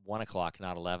was 1 o'clock,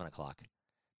 not 11 o'clock,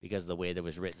 because of the way that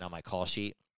was written on my call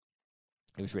sheet.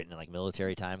 It was written in like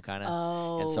military time kind of.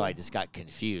 Oh. And so I just got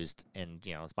confused, and,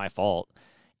 it's my fault.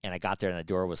 And I got there and the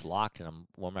door was locked, and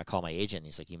when I called my agent, and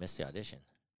he's like, "You missed the audition."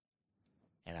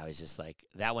 And I was just like,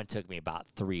 that one took me about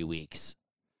 3 weeks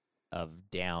of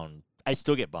down. I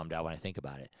still get bummed out when I think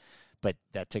about it, but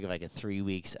that took like 3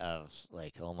 weeks of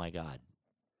like, oh my God,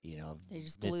 They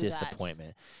just blew that.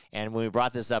 disappointment. And when we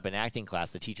brought this up in acting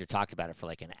class, the teacher talked about it for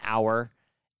like an hour.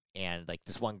 And like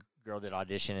this one girl did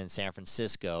audition in San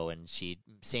Francisco, and she,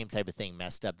 same type of thing,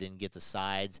 messed up, didn't get the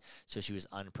sides, so she was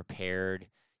unprepared.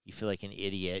 You feel like an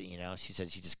idiot, She said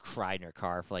she just cried in her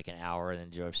car for like an hour and then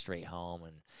drove straight home,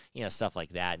 and stuff like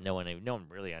that. No one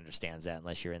really understands that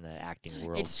unless you're in the acting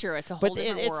world. It's true. It's a whole But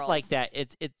different it's world. like that.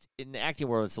 It's in the acting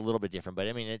world. It's a little bit different. But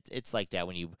I mean, it's like that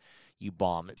when you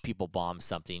people bomb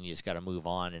something. You just got to move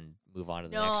on to the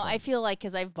next No, one. I feel like,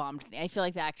 because I've bombed, I feel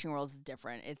like the acting world is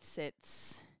different.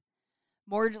 It's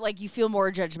more like you feel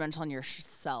more judgmental on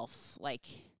yourself. Like,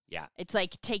 Yeah. it's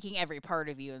like taking every part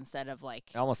of you instead of like,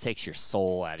 It almost takes your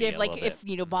soul out of you. if a like little if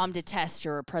bit. bombed a test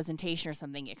or a presentation or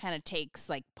something, it kind of takes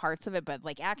like parts of it, but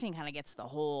like acting kind of gets the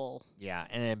whole. Yeah,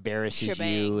 and it embarrasses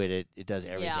shebang. you, and it does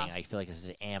everything. Yeah. I feel like it's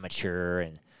an amateur,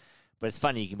 but it's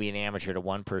funny. You can be an amateur to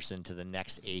one person, to the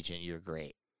next agent, you're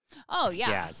great. Oh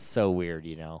yeah. Yeah, it's so weird,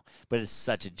 But it's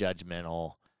such a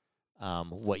judgmental,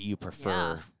 what you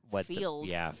prefer, what field.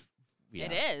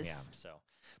 It is. Yeah. So,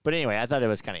 but anyway, I thought it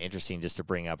was kind of interesting just to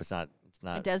bring up. It's not.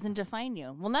 It doesn't define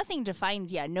you. Well, nothing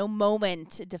defines. Yeah, no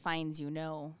moment defines you.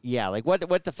 No. Yeah, like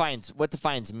what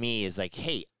defines me is like,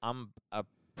 hey, I'm a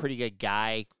pretty good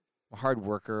guy, a hard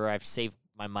worker. I've saved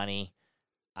my money.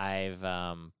 I've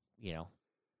a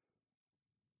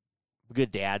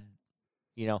good dad.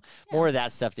 More of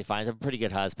that stuff defines. I'm a pretty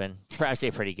good husband. I say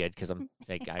pretty good because I'm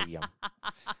like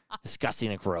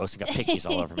disgusting and gross and got pickies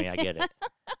all over me. I get it,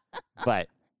 but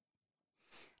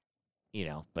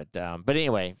but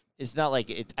anyway, It's not like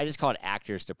it's. I just call it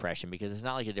actor's depression because it's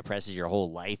not like it depresses your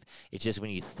whole life. It's just when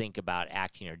you think about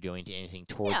acting or doing anything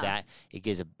toward that, it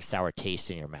gives a sour taste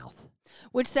in your mouth.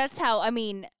 Which that's how, I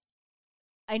mean,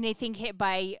 and I think hit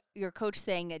by your coach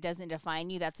saying it doesn't define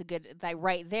you. That's a good, like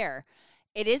right there.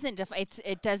 It isn't,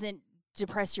 it doesn't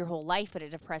depress your whole life, but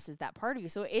it depresses that part of you.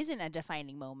 So it isn't a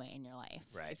defining moment in your life,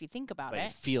 Right. if you think about But it.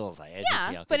 it feels like it.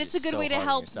 Yeah, Just, but it's a good so way to hard on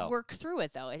help yourself. work through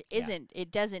it, though. It isn't,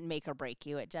 it doesn't make or break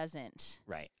you. It doesn't.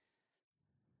 Right.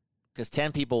 Because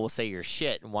 10 people will say you're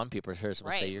shit, and one person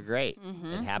will say you're great. Mm-hmm.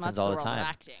 It happens That's all the the role of time.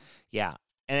 acting. Yeah,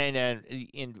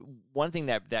 and one thing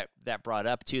that brought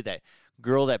up too, that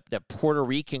girl, that Puerto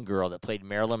Rican girl that played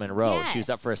Marilyn Monroe, she was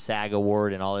up for a SAG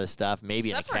award and all this stuff.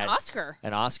 Maybe Up for an Oscar.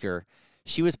 An Oscar.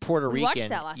 She was Puerto We Rican. watched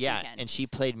that last weekend. And she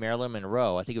played Marilyn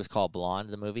Monroe. I think it was called Blonde,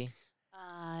 the movie.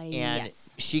 And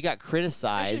Yes. she got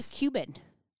criticized. She was Cuban.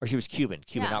 Or she was Cuban,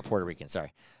 Yeah. not Puerto Rican.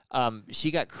 Sorry.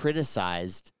 She got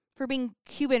criticized For being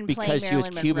Cuban because playing she was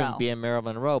Marilyn Cuban Monroe. being Marilyn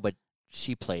Monroe, but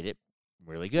she played it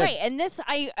really good. Right, and this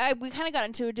we kind of got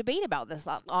into a debate about this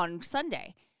on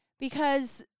Sunday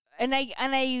because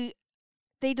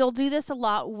they'll do this a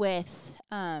lot with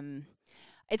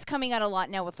it's coming out a lot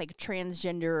now with like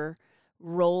transgender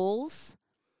roles.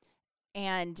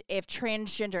 And if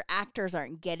transgender actors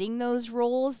aren't getting those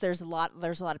roles, there's a lot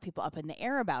of people up in the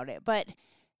air about it. But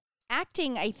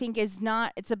acting, I think,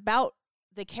 it's about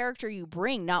the character you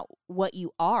bring, not what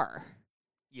you are.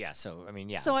 Yeah, so, I mean,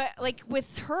 yeah. So, like,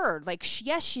 with her, like,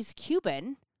 yes, she's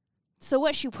Cuban. So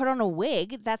what? She put on a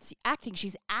wig. That's acting.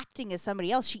 She's acting as somebody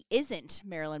else. She isn't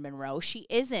Marilyn Monroe. She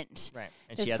isn't Right.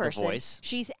 And this she had person. the voice.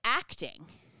 She's acting.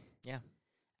 Yeah.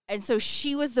 And so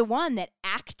she was the one that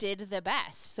acted the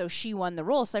best. So she won the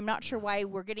role. So I'm not sure why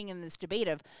we're getting in this debate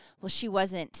of, well, she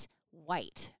wasn't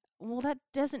white. Well, that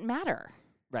doesn't matter.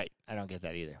 Right. I don't get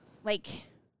that either. Like,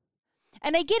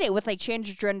 and I get it with like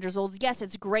transgender roles. Yes,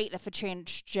 it's great if a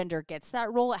transgender gets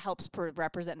that role. It helps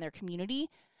represent their community.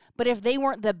 But if they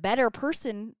weren't the better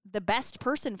person, the best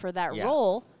person for that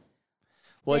role.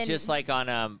 Well, it's just like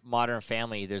on Modern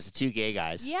Family, there's two gay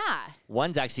guys. Yeah.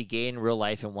 One's actually gay in real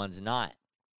life and one's not.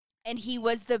 And he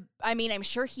was I'm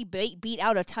sure he beat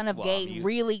out a ton of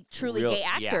really, truly gay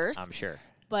actors. Yeah, I'm sure.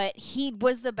 But he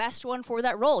was the best one for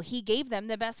that role. He gave them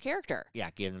the best character. Yeah,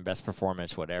 gave them the best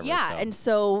performance, whatever. Yeah, so. and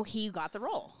so he got the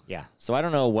role. Yeah, so I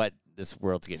don't know what this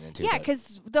world's getting into. Yeah,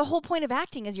 because the whole point of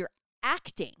acting is you're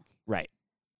acting. Right.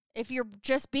 If you're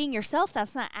just being yourself,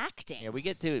 that's not acting. Yeah, we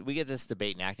get this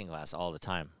debate in acting class all the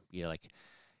time. It's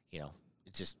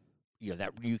just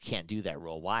that you can't do that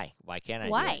role. Why? Why can't I?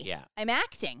 Why? Do it? Yeah. I'm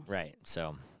acting. Right.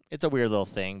 So it's a weird little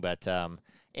thing, but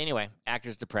anyway,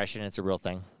 actors' depression, it's a real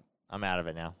thing. I'm out of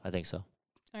it now. I think so.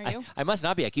 Are you? I must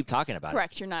not be. I keep talking about it.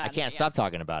 Correct. You're not. I can't stop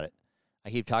talking about it. I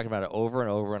keep talking about it over and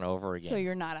over and over again. So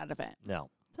you're not out of it. No.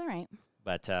 It's all right.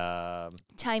 But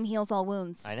Time heals all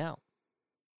wounds. I know.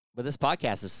 But this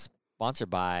podcast is sponsored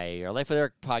by, our Life with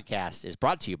Eric podcast is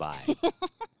brought to you by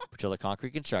Pachola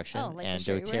Concrete Construction like and the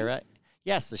shirt you're wearing? doTERRA.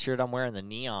 Yes, the shirt I'm wearing, the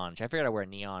neon. I figured I wear a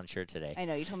neon shirt today. I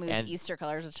know. You told me it was Easter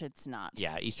colors, which it's not.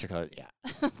 Yeah, Easter color. Yeah.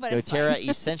 But it's doTERRA fine.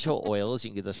 essential oils. You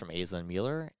can get those from Aislinn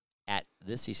Mueller. At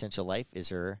This Essential Life is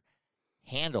her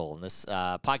handle. And this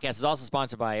podcast is also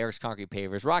sponsored by Eric's Concrete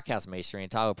Pavers, Rockhouse Masonry,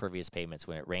 and Tahoe Pervious Pavements.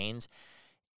 When it rains,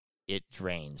 it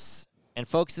drains. And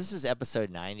folks, this is episode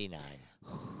 99.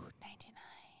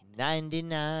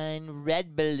 99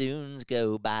 red balloons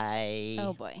go by.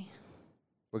 Oh boy.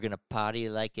 We're going to party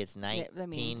like it's I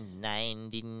mean-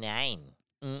 1999.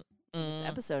 It's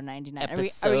episode 99.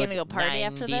 Episode are we going to go party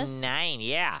 99, after this?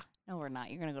 yeah. No, we're not.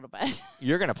 You're going to go to bed.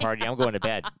 You're going to party. I'm going to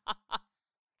bed.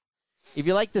 If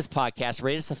you like this podcast,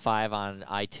 rate us a 5 on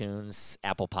iTunes,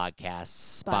 Apple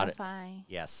Podcasts, Spotify.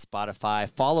 Yes, Spotify.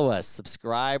 Follow us,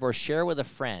 subscribe, or share with a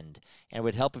friend. And it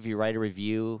would help if you write a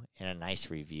review, and a nice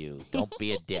review. Don't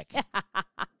be a dick.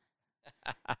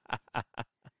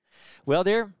 Well,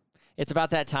 dear, it's about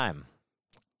that time.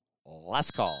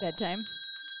 Let's call. Bedtime.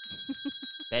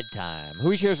 Bedtime. Who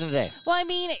are we cheersing today? Well, I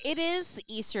mean, it is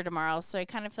Easter tomorrow, so I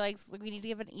kind of feel like we need to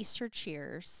give an Easter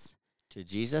cheers To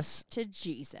Jesus. to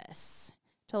Jesus.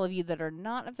 To all of you that are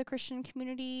not of the Christian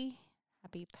community,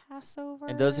 happy Passover.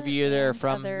 And those of you that are and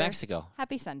from other- Mexico,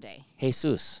 Happy Sunday.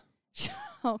 Jesus.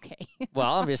 Okay.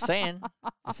 Well, I'm just saying.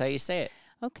 That's how you say it.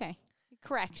 Okay.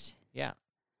 Correct. Yeah.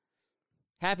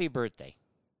 Happy birthday.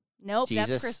 Nope,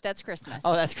 Jesus. that's Christmas.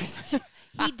 Oh, that's Christmas.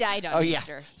 He died on Oh, yeah.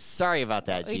 Easter. Sorry about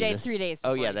that, He Jesus. died 3 days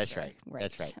Oh, before yeah, that's Easter. right.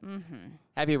 That's right. Mm-hmm.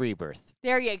 Happy rebirth.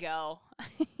 There you go.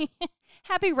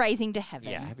 Happy rising to heaven.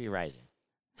 Yeah, happy rising.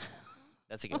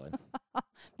 That's a good one.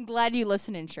 I'm glad you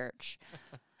listen in church.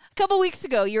 A couple weeks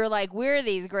ago, you were like, we're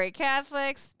these great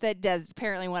Catholics.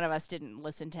 Apparently one of us didn't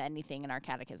listen to anything in our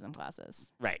catechism classes.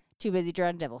 Right. Too busy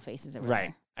drawing devil faces over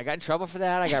Right. I got in trouble for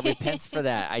that. I got repents for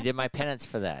that. I did my penance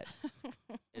for that.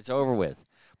 It's over with.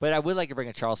 But I would like to bring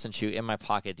a Charleston chew in my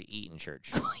pocket to eat in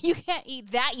church. You can't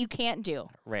eat that. You can't do.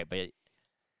 Right, but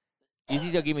you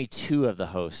think they'll give me 2 of the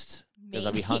host because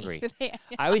I'll be hungry.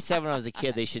 I always said when I was a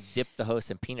kid they should dip the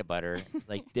host in peanut butter,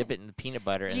 like dip it in the peanut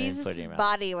butter and then put it in your mouth.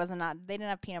 Body wasn't not. They didn't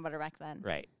have peanut butter back then.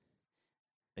 Right.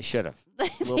 They should have. A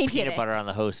little They peanut didn't. butter on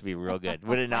the host would be real good.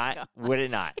 Would it not? God. Would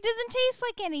it not? It doesn't taste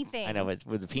like anything. I know, but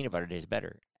with the peanut butter, it tastes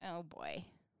better. Oh boy.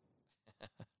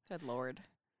 Good Lord.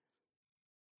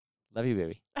 Love you,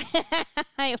 baby.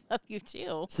 I love you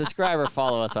too. Subscribe or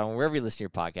follow us on wherever you listen to your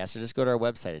podcast, or just go to our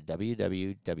website at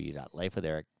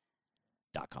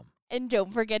www.lifewitheric.com. And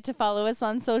don't forget to follow us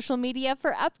on social media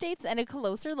for updates and a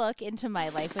closer look into My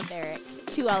Life with Eric.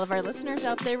 To all of our listeners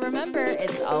out there, remember,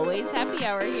 it's always happy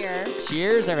hour here.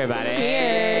 Cheers, everybody.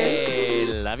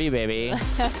 Cheers. Love you, baby.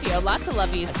 Lots of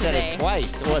love yous I said today. it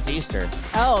twice. Well, it's Easter.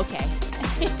 Oh, okay.